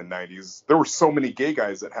back in the 90s, there were so many gay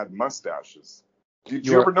guys that had mustaches. Did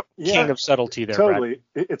you ever know? King of subtlety there, totally.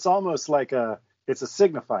 Brad. It's almost like it's a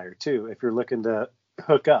signifier too, if you're looking to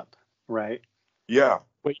hook up, right? Yeah.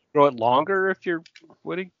 Wait, you grow it longer if you're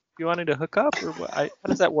you wanted to hook up, or what? How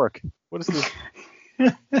does that work? What is this?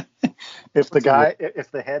 If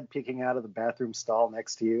the head peeking out of the bathroom stall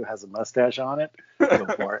next to you has a mustache on it, go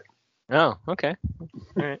for it. Oh, okay. All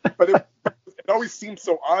right. But it always seemed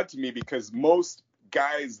so odd to me, because most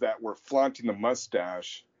guys that were flaunting the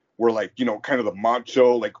mustache were like, kind of the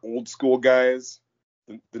macho, like old school guys,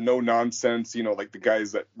 the no nonsense, like the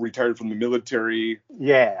guys that retired from the military.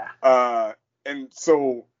 Yeah. And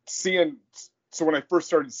so when I first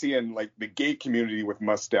started seeing like the gay community with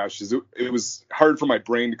mustaches, it was hard for my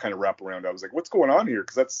brain to kind of wrap around. I was like, what's going on here?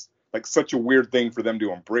 Because that's like such a weird thing for them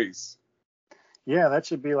to embrace. Yeah, that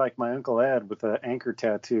should be like my Uncle Ed with the anchor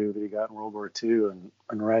tattoo that he got in World War II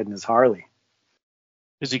and riding his Harley.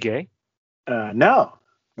 Is he gay? No.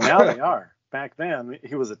 Now they are. Back then,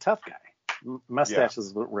 he was a tough guy.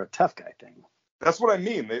 Mustaches were a tough guy thing. That's what I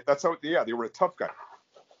mean. They were a tough guy.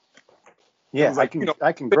 Yeah, like,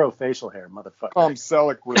 I can grow facial hair, motherfucker. Tom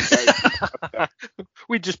Selleck was like,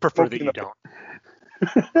 we just prefer that you don't.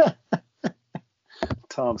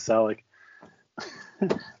 Tom Selleck.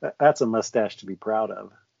 That's a mustache to be proud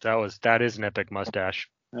of. That is an epic mustache.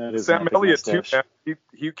 That is Sam Elliott too.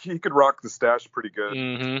 He could rock the stash pretty good.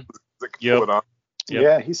 Mm-hmm. Pull it off. Yep.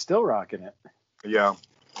 Yeah, he's still rocking it. Yeah.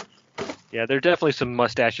 Yeah, there are definitely some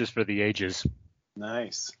mustaches for the ages.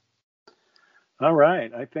 Nice. All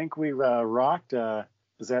right, I think we rocked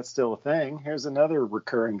is that still a thing? Here's another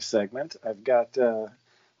recurring segment. I've got,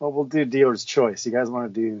 we'll do dealer's choice. You guys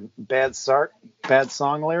want to do bad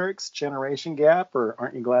song lyrics, generation gap, or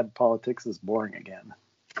aren't you glad politics is boring again?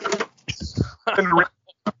 Oh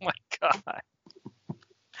my God.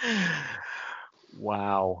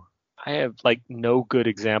 Wow. I have like no good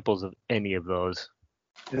examples of any of those.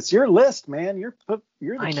 It's your list, man. You're the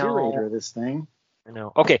curator of this thing. I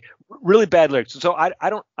know. Okay, really bad lyrics. So I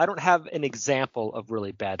don't have an example of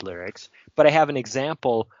really bad lyrics, but I have an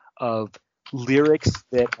example of lyrics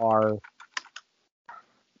that are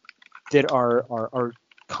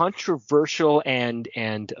controversial and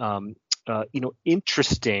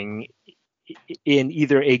interesting in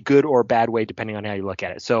either a good or bad way, depending on how you look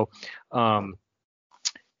at it. So,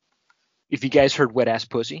 if you guys heard Wet Ass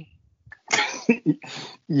Pussy.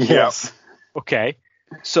 Yes. Okay.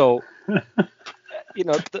 So,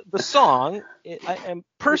 the song,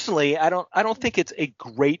 personally, I don't think it's a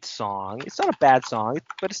great song. It's not a bad song,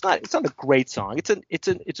 but it's not a great song. It's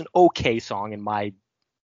an okay song in my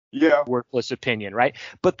worthless opinion, right?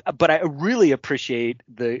 But I really appreciate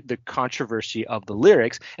the controversy of the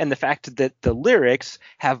lyrics and the fact that the lyrics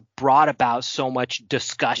have brought about so much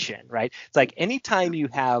discussion, right? It's like anytime you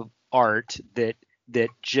have art that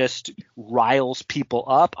just riles people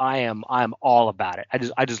up, I'm all about it.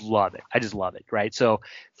 I just love it. I just love it, right? So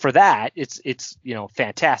for that, it's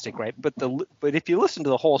fantastic, right? But if you listen to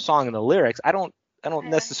the whole song and the lyrics, I don't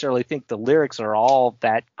necessarily think the lyrics are all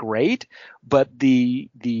that great, but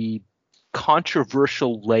the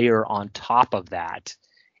controversial layer on top of that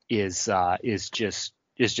is just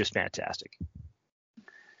fantastic.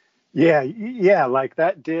 Yeah, like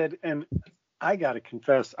that did, and I gotta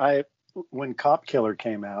confess, when Cop Killer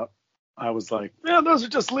came out, I was like, yeah, those are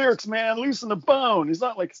just lyrics, man. Loosen the bone. It's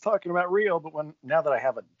not like he's talking about real. But now that I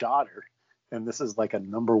have a daughter and this is like a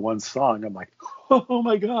number one song, I'm like, oh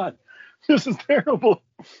my God, this is terrible.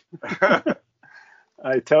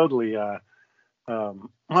 I totally,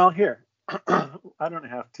 well, here, I don't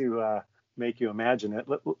have to make you imagine it.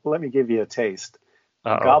 Let me give you a taste.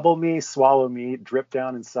 Uh-oh. Gobble me, swallow me, drip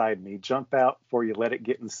down inside me, jump out before you let it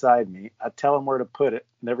get inside me. I tell him where to put it,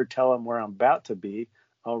 never tell him where I'm about to be.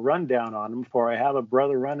 I'll run down on him before I have a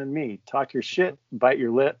brother running me. Talk your shit, bite your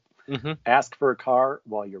lip, ask for a car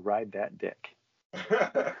while you ride that dick.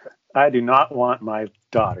 I do not want my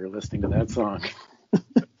daughter listening to that song.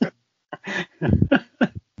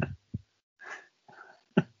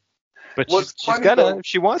 But she's gonna, if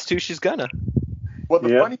she wants to, she's gonna. Well,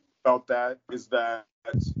 the funny thing about that is that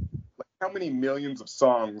like how many millions of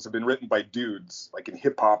songs have been written by dudes like in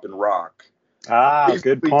hip hop and rock.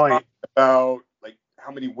 Good point. About like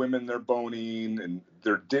how many women they're boning and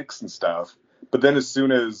their dicks and stuff. But then as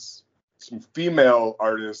soon as some female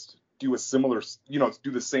artists do a similar,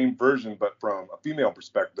 do the same version but from a female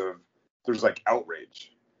perspective, there's like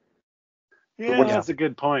outrage. Yeah, that's a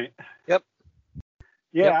good point. Yep.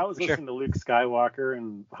 Yeah, I was listening to Luke Skywalker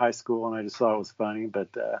in high school, and I just thought it was funny. But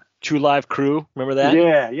True Live Crew, remember that?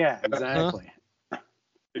 Yeah, exactly.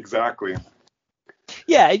 Exactly.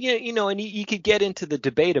 Yeah, and you could get into the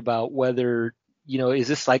debate about whether, is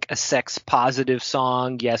this like a sex positive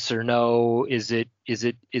song? Yes or no? Does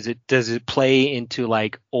it play into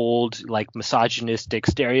like old, like misogynistic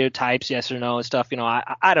stereotypes? Yes or no and stuff.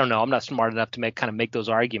 I don't know. I'm not smart enough to make those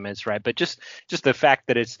arguments, right? But just the fact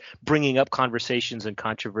that it's bringing up conversations and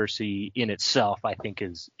controversy in itself, I think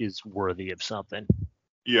is worthy of something.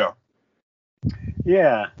 Yeah.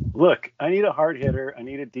 Yeah. Look, I need a hard hitter. I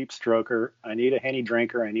need a deep stroker. I need a Henny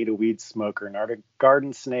drinker. I need a weed smoker. Not a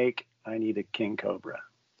garden snake. I need a king cobra.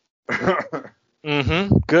 Good. Yeah,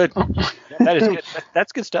 that is good.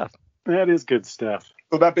 That's good stuff. That is good stuff.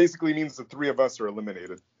 So that basically means the three of us are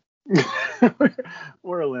eliminated.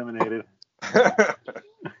 We're eliminated.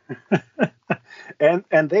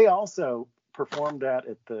 And they also performed that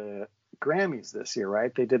at the Grammys this year,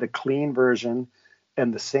 right? They did a clean version,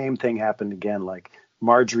 and the same thing happened again, like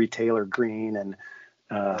Marjorie Taylor Greene and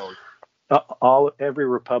every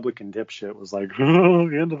Republican dipshit was like, oh,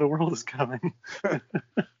 the end of the world is coming.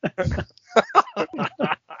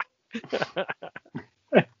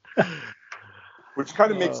 Which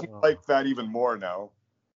kind of makes me like that even more now.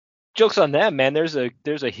 Joke's on them, man. There's a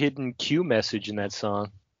hidden Q message in that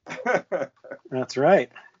song. That's right.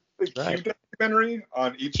 The Q documentary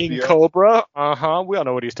on HBO. King Cobra. We all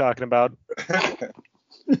know what he's talking about.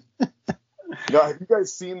 Now, have you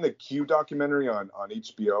guys seen the Q documentary on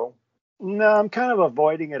HBO? No, I'm kind of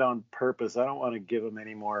avoiding it on purpose. I don't want to give them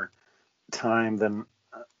any more time than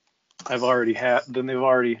they've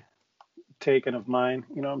already taken of mine.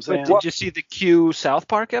 You know what I'm saying? But did you see the Q South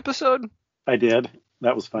Park episode? I did.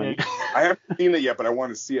 That was funny. I haven't seen it yet, but I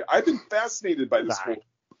want to see it. I've been fascinated by this whole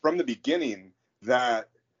from the beginning that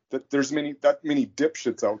there's that many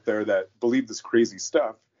dipshits out there that believe this crazy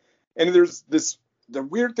stuff. And the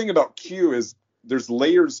weird thing about Q is there's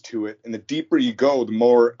layers to it, and the deeper you go, the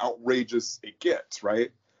more outrageous it gets, right?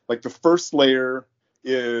 Like the first layer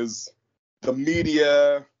is the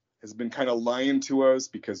media has been kind of lying to us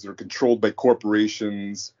because they're controlled by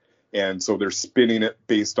corporations, and so they're spinning it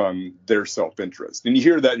based on their self-interest. And you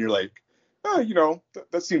hear that and you're like, oh,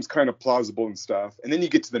 that seems kind of plausible and stuff. And then you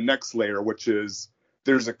get to the next layer, which is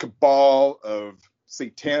there's a cabal of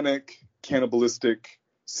satanic, cannibalistic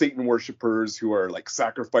Satan worshipers who are like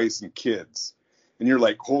sacrificing kids. And you're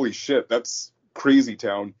like, holy shit, that's crazy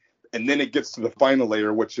town. And then it gets to the final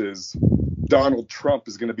layer, which is Donald Trump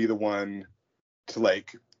is going to be the one to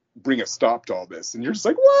like bring a stop to all this. And you're just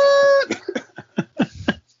like, what?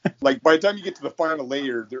 Like by the time you get to the final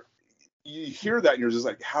layer, you hear that and you're just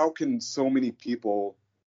like, how can so many people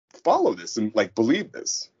follow this and like believe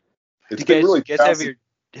this? It's been really. You guys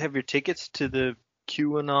have your tickets to the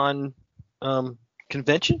QAnon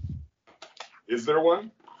convention? Is there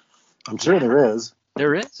one? I'm sure there is.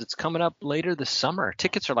 There is. It's coming up later this summer.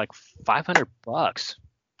 Tickets are like $500.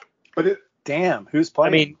 But damn, who's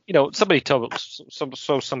playing? I mean, somebody told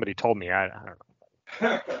me. I don't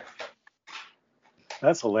know.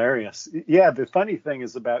 That's hilarious. Yeah, the funny thing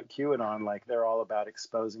is about QAnon, like they're all about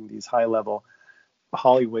exposing these high-level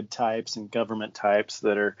Hollywood types and government types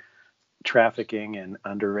that are trafficking in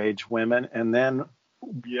underage women, and then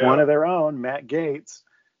one of their own, Matt Gaetz,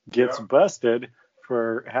 gets busted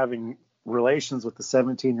for having relations with a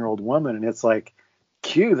 17-year-old woman, and it's like,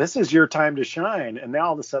 Q, this is your time to shine. And now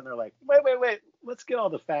all of a sudden they're like, wait, let's get all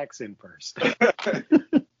the facts in first.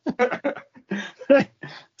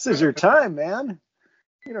 This is your time, man.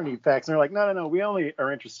 You don't need facts. And they're like, no, we only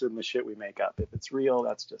are interested in the shit we make up. If it's real,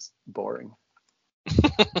 that's just boring.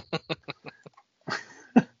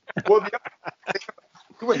 Well, the other thing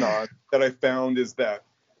QAnon that I found is that,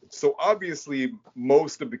 so obviously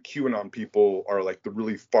most of the QAnon people are like the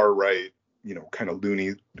really far right, kind of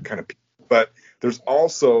loony kind of people. But there's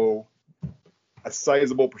also a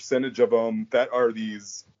sizable percentage of them that are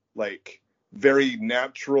these like very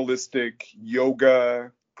naturalistic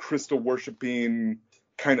yoga, crystal worshiping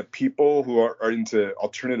kind of people who are into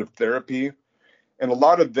alternative therapy. And a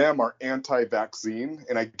lot of them are anti-vaccine.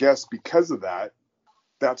 And I guess because of that,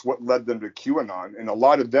 that's what led them to QAnon. And a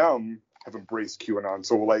lot of them have embraced QAnon.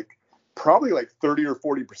 So like probably like 30 or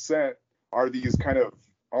 40% are these kind of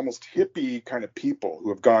almost hippie kind of people who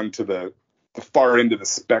have gone to the far end of the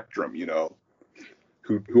spectrum,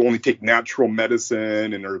 who only take natural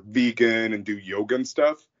medicine and are vegan and do yoga and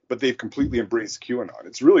stuff, but they've completely embraced QAnon.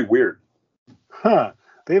 It's really weird. Huh.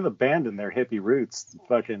 They've abandoned their hippie roots,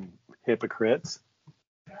 fucking hypocrites.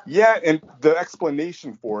 Yeah, and the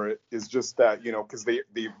explanation for it is just that, because they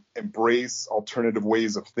embrace alternative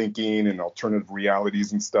ways of thinking and alternative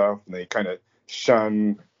realities and stuff, and they kind of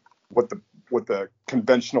shun what the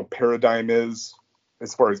conventional paradigm is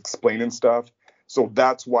as far as explaining stuff. So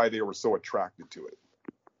that's why they were so attracted to it.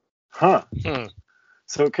 Huh.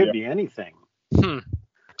 So it could be anything. Yeah.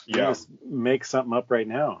 Just make something up right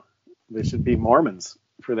now. They should be Mormons,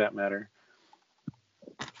 for that matter.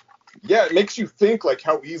 Yeah, it makes you think like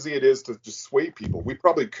how easy it is to just sway people. We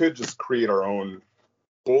probably could just create our own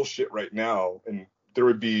bullshit right now, and there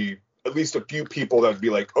would be at least a few people that would be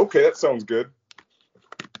like, okay, that sounds good.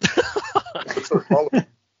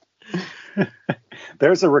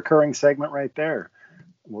 There's a recurring segment right there.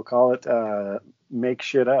 We'll call it Make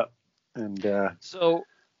Shit Up. And so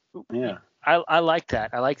yeah, I like that.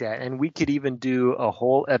 And we could even do a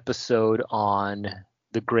whole episode on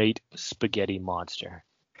the Great Spaghetti Monster.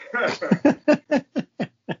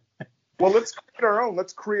 Well, let's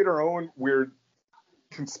create our own weird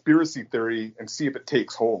conspiracy theory and see if it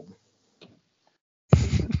takes hold.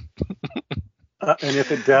 And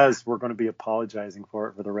if it does, we're going to be apologizing for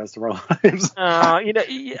it for the rest of our lives.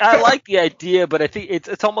 I like the idea, but I think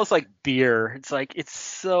it's almost like beer. It's like it's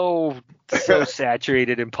so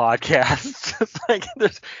saturated in podcasts. It's like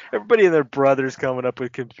there's everybody and their brothers coming up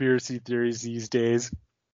with conspiracy theories these days.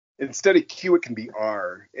 Instead of Q, it can be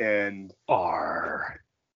R. And R.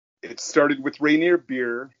 It started with Rainier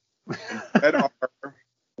Beer. And that R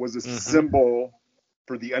was a symbol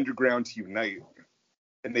for the underground to unite.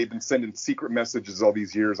 And they've been sending secret messages all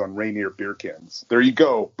these years on Rainier beer cans. There you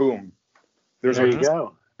go. Boom. There you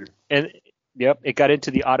go. And yep, it got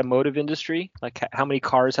into the automotive industry. Like how many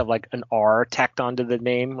cars have like an R tacked onto the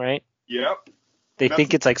name, right? Yep. They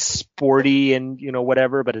think it's like sporty and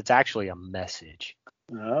whatever, but it's actually a message.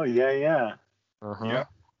 Oh yeah. Yeah.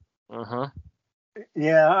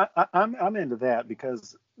 Yeah, I'm into that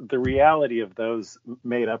because the reality of those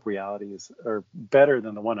made up realities are better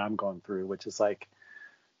than the one I'm going through, which is like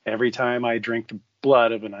every time I drink the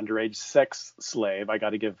blood of an underage sex slave, I got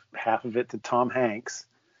to give half of it to Tom Hanks.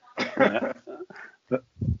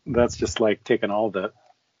 That's just like taking all the.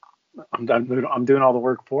 I'm doing all the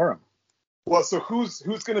work for him. Well, so who's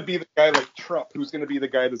going to be the guy like Trump? Who's going to be the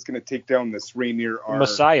guy that's going to take down this Rainier R?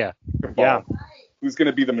 Messiah. Yeah. Who's going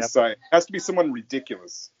to be the Messiah? It has to be someone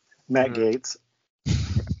ridiculous. Matt Gaetz.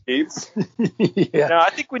 Gaetz? Yeah. No, I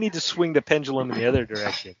think we need to swing the pendulum in the other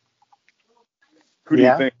direction. Who do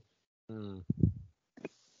you think?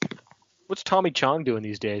 What's Tommy Chong doing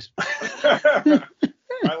these days? I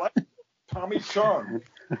like Tommy Chong.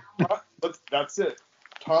 That's it.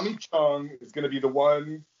 Tommy Chong is going to be the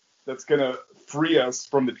one that's going to free us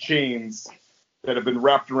from the chains that have been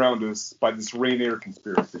wrapped around us by this Rainier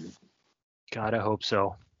conspiracy. God, I hope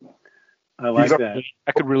so. I like that.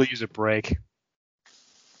 I could really use a break.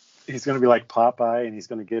 He's going to be like Popeye, and he's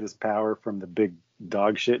going to get his power from the big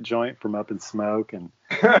dog shit joint from Up in Smoke, and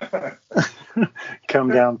come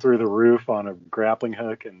down through the roof on a grappling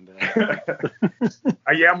hook. And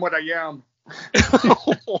I am what I am.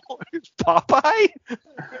 Popeye?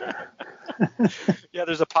 Yeah,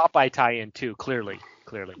 there's a Popeye tie-in too. Clearly.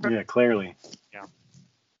 Yeah, clearly. Yeah.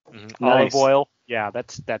 Mm-hmm. Nice. Olive oil. Yeah,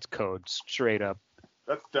 that's code straight up.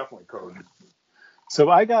 That's definitely code. So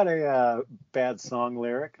I got a bad song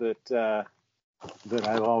lyric that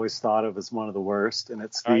I've always thought of as one of the worst, and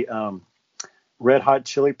it's the Red Hot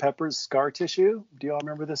Chili Peppers "Scar Tissue." Do you all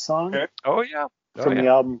remember this song? Okay. Oh yeah. From the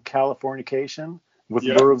album Californication. With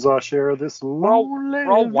Yep. birds I share this lonely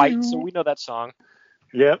We're all white, view. so we know that song.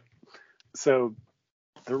 Yep. So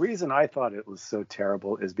the reason I thought it was so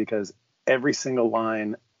terrible is because every single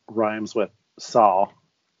line rhymes with saw,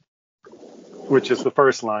 which is the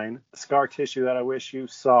first line. Scar tissue that I wish you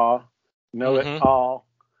saw. Know it all.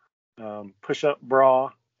 Push up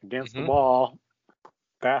bra against the wall.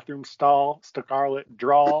 Bathroom stall. Scarlet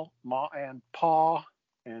draw. Ma and paw.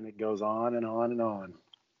 And it goes on and on and on.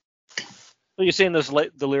 So you're saying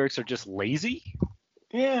the lyrics are just lazy?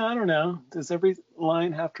 Yeah, I don't know. Does every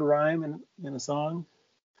line have to rhyme in a song?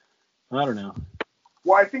 I don't know.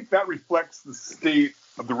 Well, I think that reflects the state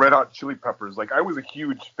of the Red Hot Chili Peppers. Like, I was a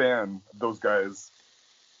huge fan of those guys,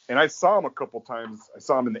 and I saw them a couple times. I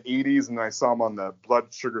saw them in the 80s, and I saw them on the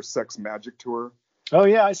Blood Sugar Sex Magic tour. Oh,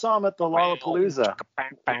 yeah, I saw them at the Lollapalooza.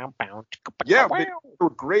 Yeah, they were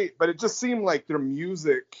great, but it just seemed like their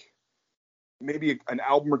music, maybe an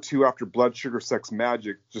album or two after Blood Sugar Sex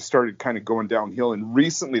Magic, just started kind of going downhill. And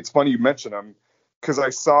recently, it's funny you mention them, because I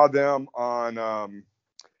saw them on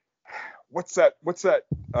what's that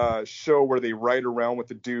show where they ride around with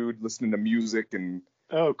the dude listening to music and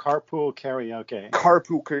Carpool Karaoke.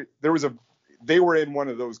 They were in one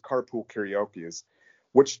of those carpool karaoke's,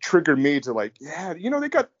 which triggered me to like, yeah,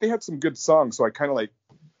 they had some good songs. So I kind of like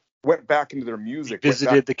went back into their music.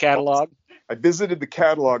 Visited the catalog. I visited the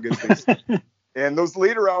catalog, as they say. And those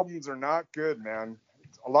later albums are not good, man.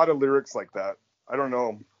 A lot of lyrics like that. I don't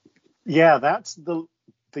know. Yeah, that's the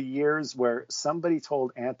years where somebody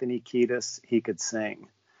told Anthony Kiedis he could sing,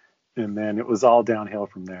 and then it was all downhill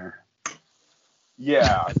from there.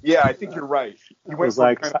 Yeah, I think you're right. He went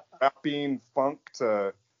from kind of rapping funk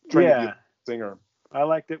to trying to be a singer. I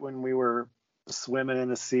liked it when we were swimming in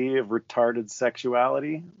a sea of retarded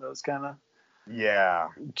sexuality. Those kind of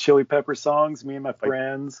Chili Pepper songs. Me and my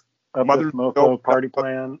friends. Up with Mofo Party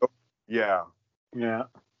Plan. Yeah.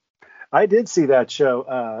 I did see that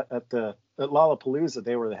show at Lollapalooza.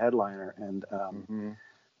 They were the headliner, and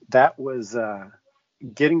that was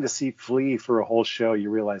getting to see Flea for a whole show. You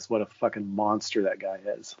realize what a fucking monster that guy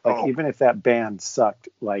is. Like, even if that band sucked,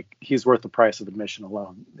 like, he's worth the price of admission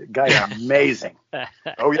alone. The guy is amazing.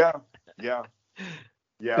 Oh yeah.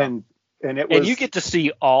 And it was. And you get to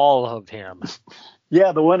see all of him.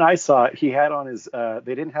 Yeah, the one I saw, he had on his. They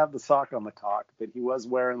didn't have the sock on the cock, but he was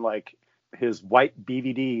wearing like his white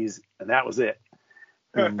BVDs, and that was it.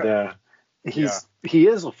 And he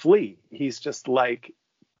is a flea. He's just like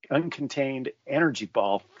uncontained energy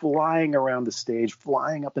ball flying around the stage,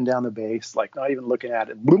 flying up and down the bass, like not even looking at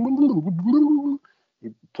it. He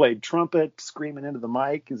played trumpet, screaming into the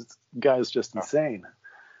mic. This guy's just insane.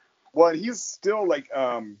 Well, he's still like,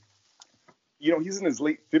 he's in his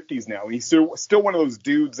late 50s now. He's still one of those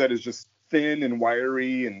dudes that is just thin and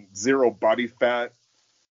wiry and zero body fat.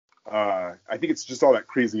 I think it's just all that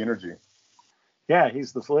crazy energy. Yeah,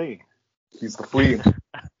 he's the flea. He's the flea.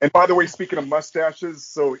 And by the way, speaking of mustaches,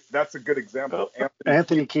 so that's a good example.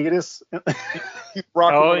 Anthony Kiedis.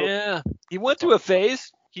 Yeah. He went through a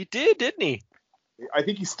phase. He did, didn't he? I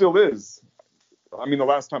think he still is. I mean, the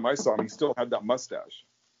last time I saw him, he still had that mustache.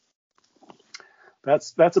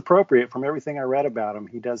 That's appropriate. From everything I read about him,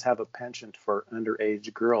 he does have a penchant for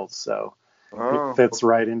underage girls, so it fits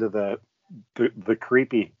right into the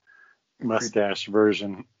creepy mustache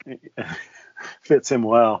version. Fits him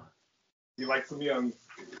well. He likes them young.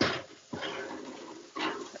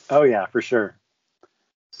 Oh yeah, for sure.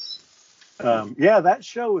 Yeah, that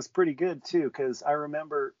show was pretty good too, because I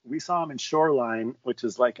remember we saw him in Shoreline, which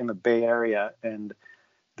is like in the Bay Area, and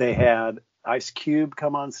they had Ice Cube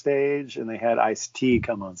come on stage and they had Ice-T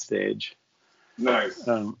come on stage. Nice.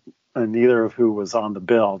 And neither of who was on the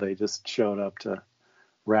bill. They just showed up to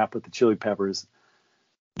rap with the Chili Peppers.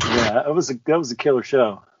 Yeah, that was a killer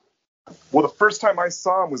show. Well, the first time I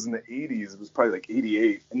saw him was in the 80s. It was probably like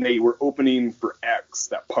 88. And they were opening for X,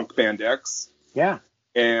 that punk band X. Yeah.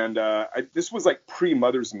 And this was like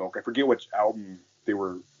pre-Mother's Milk. I forget which album they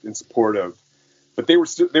were in support of. But they were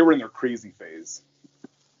in their crazy phase.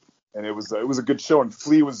 And it was a good show. And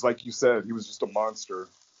Flea was, like you said, he was just a monster.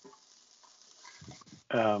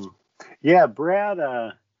 Yeah,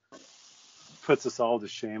 Brad puts us all to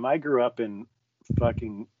shame. I grew up in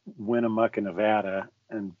fucking Winnemucca, Nevada,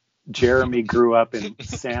 and Jeremy grew up in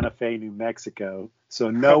Santa Fe, New Mexico. So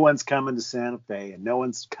no one's coming to Santa Fe, and no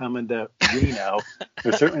one's coming to Reno.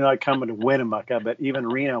 They're certainly not coming to Winnemucca, but even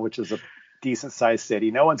Reno, which is a decent-sized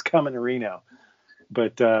city, no one's coming to Reno.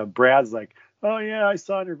 But Brad's like, oh, yeah, I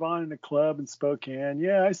saw Nirvana in a club in Spokane.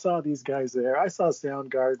 Yeah, I saw these guys there. I saw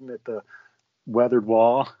Soundgarden at the Weathered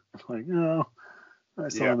Wall. I'm like, no, I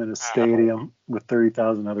saw them in a stadium with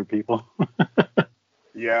 30,000 other people.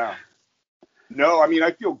 Yeah. No, I mean,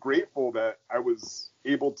 I feel grateful that I was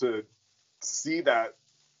able to see that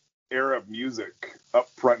era of music up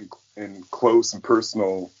front and close and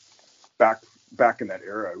personal back in that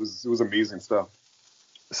era. It was amazing stuff.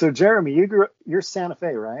 So, Jeremy, you're Santa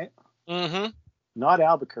Fe, right? Mm-hmm. Not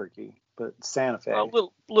Albuquerque, but Santa Fe. A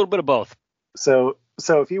little bit of both. So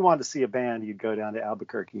if you wanted to see a band, you'd go down to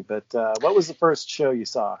Albuquerque. But what was the first show you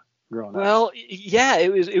saw growing up? Well, yeah,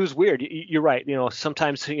 it was weird. You're right.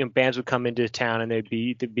 Sometimes bands would come into town and they'd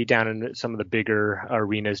be down in some of the bigger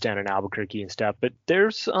arenas down in Albuquerque and stuff. But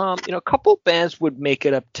there's a couple bands would make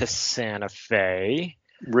it up to Santa Fe.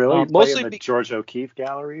 Really? Mostly in the George O'Keeffe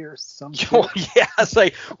Gallery or something? Oh, yeah. It's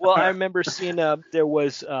like, well, I remember seeing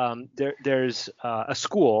there's a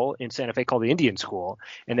school in Santa Fe called the Indian School,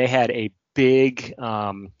 and they had a big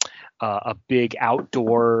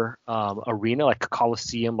outdoor arena, like a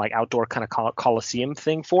Coliseum, like outdoor kind of Coliseum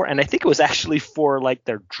thing for, and I think it was actually for like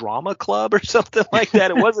their drama club or something like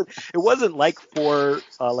that. It wasn't like for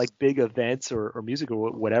like big events or music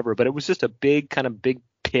or whatever, but it was just a big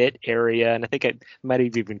pit area, and I think I might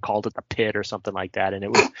have even called it the Pit or something like that. And it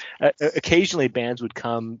was occasionally bands would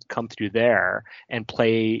come through there and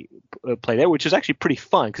play there, which was actually pretty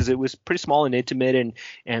fun because it was pretty small and intimate,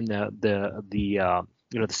 and the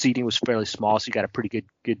seating was fairly small, so you got a pretty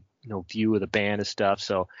good view of the band and stuff.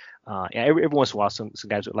 So every once in a while some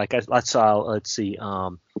guys like I saw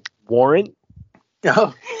Warrant.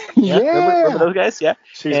 Oh yeah, remember those guys? Yeah,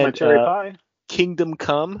 She's My Cherry Pie. Kingdom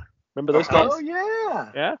Come. Remember those guys? Oh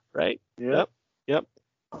yeah. Yeah, right. Yep.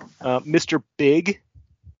 Mr. Big.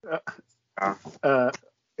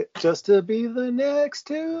 Just to be the next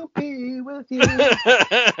to be with you.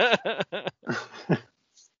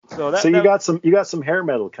 So you got some hair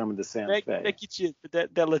metal coming to Santa Fe.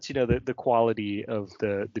 That lets you know the quality of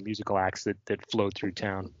the musical acts that flowed through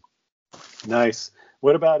town. Nice.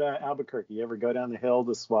 What about Albuquerque? You ever go down the hill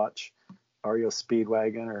to watch REO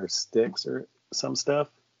Speedwagon or Styx or some stuff?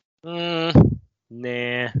 Nah.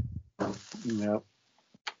 No.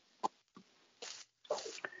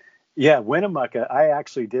 Yeah, Winnemucca. I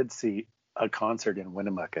actually did see a concert in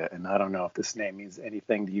Winnemucca, and I don't know if this name means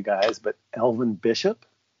anything to you guys, but Elvin Bishop.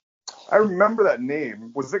 I remember that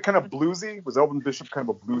name. Was it kind of bluesy? Was Elvin Bishop kind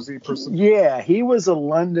of a bluesy person? Yeah, he was a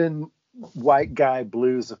London white guy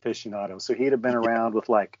blues aficionado. So he'd have been around with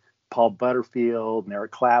like Paul Butterfield and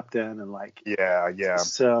Eric Clapton and like. Yeah.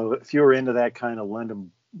 So if you were into that kind of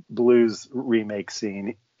London blues remake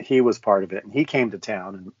scene, he was part of it, and he came to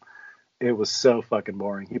town, and it was so fucking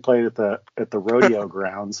boring. He played at the rodeo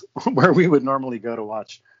grounds where we would normally go to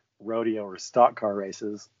watch rodeo or stock car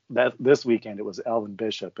races. This weekend it was Elvin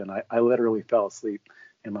Bishop, and I literally fell asleep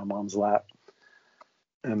in my mom's lap.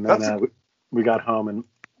 And then we got home,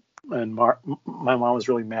 and my mom was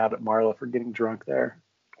really mad at Marla for getting drunk there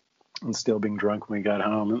and still being drunk when we got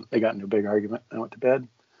home, and they got into a big argument. I went to bed.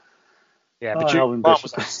 Yeah, but your mom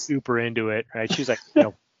was like super into it, right? She was like,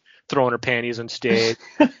 throwing her panties on stage,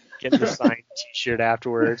 getting the signed T-shirt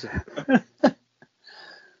afterwards.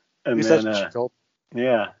 And then,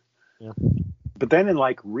 yeah. But then in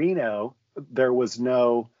like Reno, there was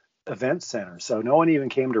no event center. So no one even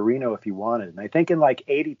came to Reno if you wanted. And I think in like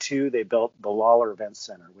 82, they built the Lawler Event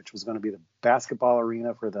Center, which was going to be the basketball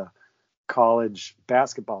arena for the college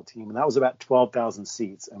basketball team. And that was about 12,000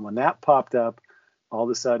 seats. And when that popped up, all of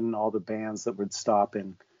a sudden, all the bands that would stop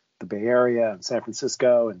in the Bay Area and San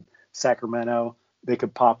Francisco and Sacramento, they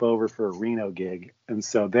could pop over for a Reno gig. And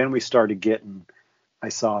so then we started getting, I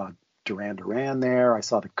saw Duran Duran there. I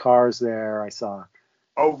saw the Cars there. I saw.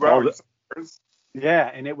 Oh, right. Yeah,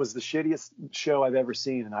 and it was the shittiest show I've ever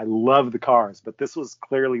seen, and I love the Cars, but this was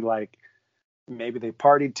clearly like maybe they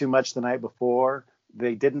partied too much the night before.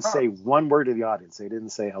 They didn't say one word to the audience. They didn't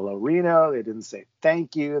say hello, Reno. They didn't say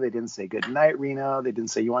thank you. They didn't say good night, Reno. They didn't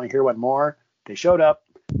say you want to hear one more. They showed up.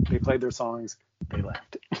 They played their songs. They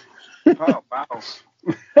left. Oh, wow.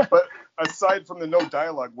 But aside from the no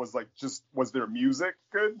dialogue, was their music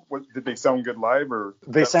good? Did they sound good live? Or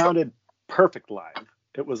they sounded perfect live.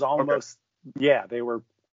 It was almost. Okay. Yeah, they were.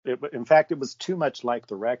 In fact, it was too much like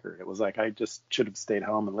the record. It was like I just should have stayed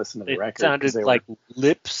home and listened to the record. It sounded like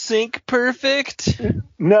lip sync perfect.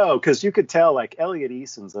 No, because you could tell like Elliot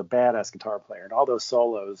Eason's a badass guitar player, and all those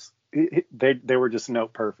solos, they were just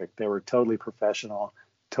note perfect. They were totally professional,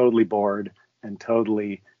 totally bored, and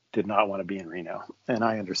totally did not want to be in Reno. And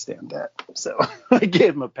I understand that, so I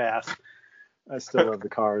gave him a pass. I still love the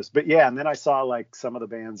Cars, but yeah. And then I saw like some of the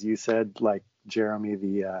bands you said, like Jeremy,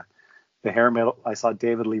 the hair metal. I saw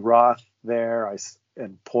David Lee Roth there.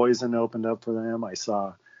 And Poison opened up for them. I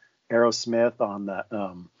saw Aerosmith on the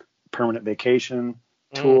Permanent Vacation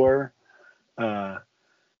tour. I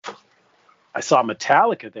saw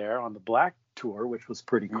Metallica there on the Black tour, which was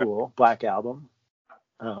pretty cool. Black Album.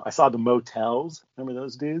 I saw the Motels. Remember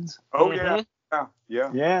those dudes? Oh yeah.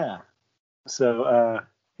 Yeah. So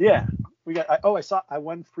yeah, we got. I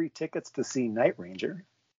won free tickets to see Night Ranger.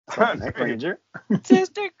 Night Ranger.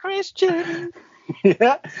 Sister Christian.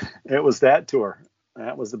 Yeah, it was that tour.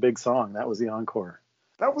 That was the big song. That was the encore.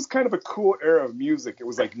 That was kind of a cool era of music. It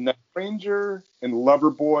was like Night Ranger and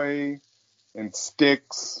Loverboy and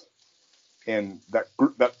Styx and that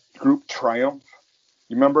group Triumph.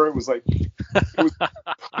 You remember? It was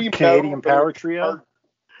Canadian Power Trio.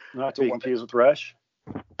 Not to be confused with Rush.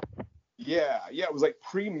 Yeah. It was like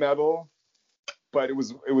pre-metal, but it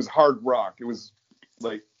was hard rock. It was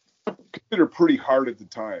like considered pretty hard at the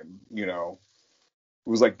time, you know. It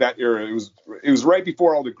was like that era. It was right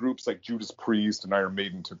before all the groups like Judas Priest and Iron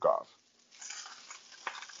Maiden took off.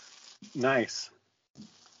 Nice.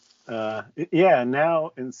 Yeah,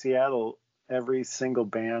 now in Seattle, every single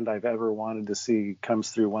band I've ever wanted to see comes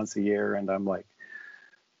through once a year, and I'm like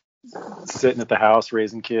sitting at the house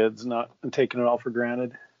raising kids, not taking it all for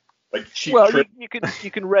granted. Like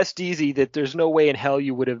you can rest easy that there's no way in hell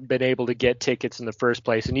you would have been able to get tickets in the first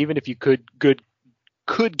place, and even if you could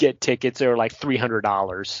get tickets, they were like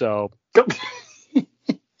 $300. So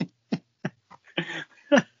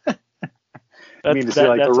I mean, to see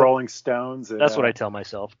like the Rolling Stones. That's what I tell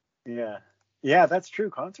myself. Yeah, that's true.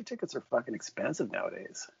 Concert tickets are fucking expensive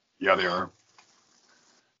nowadays. Yeah, they are.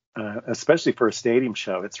 Especially for a stadium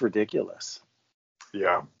show, it's ridiculous.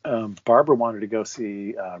 Yeah. Barbara wanted to go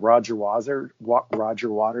see Roger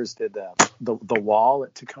Waters did the Wall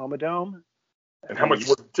at Tacoma Dome. And how much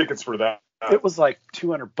were tickets for that? It was like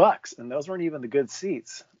 $200, and those weren't even the good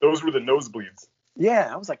seats. Those were the nosebleeds. Yeah,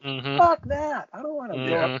 I was like, fuck that. I don't want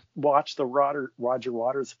to watch the Roger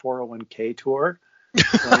Waters 401k tour.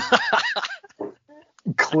 Like,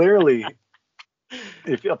 clearly,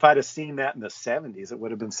 if I'd have seen that in the 70s, it would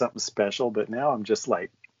have been something special. But now I'm just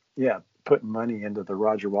like, putting money into the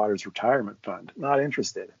Roger Waters retirement fund. Not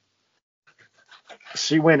interested.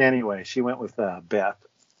 She went anyway. She went with Beth.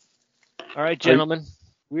 All right, gentlemen.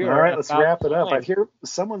 All right, let's wrap it up. I hear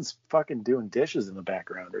someone's fucking doing dishes in the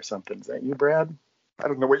background or something. Is that you, Brad? I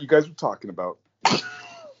don't know what you guys are talking about.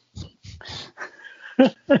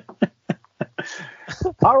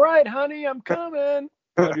 All right, honey, I'm coming.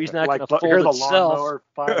 He's not like, going to hear fold the itself. lawnmower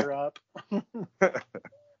fire up.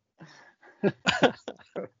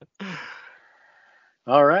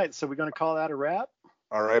 All right, so we're going to call that a wrap?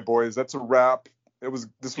 All right, boys, that's a wrap.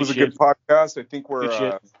 This was a good podcast. I think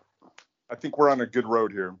we're on a good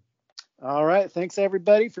road here. All right, thanks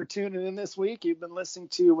everybody for tuning in this week. You've been listening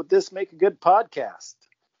to Would This Make a Good podcast,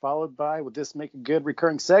 followed by Would This Make a Good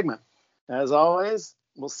recurring segment. As always,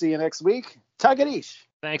 we'll see you next week. Tagadish.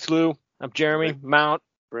 Thanks, Lou. I'm Jeremy. Mount.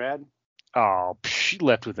 Brad. Oh, she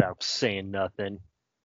left without saying nothing.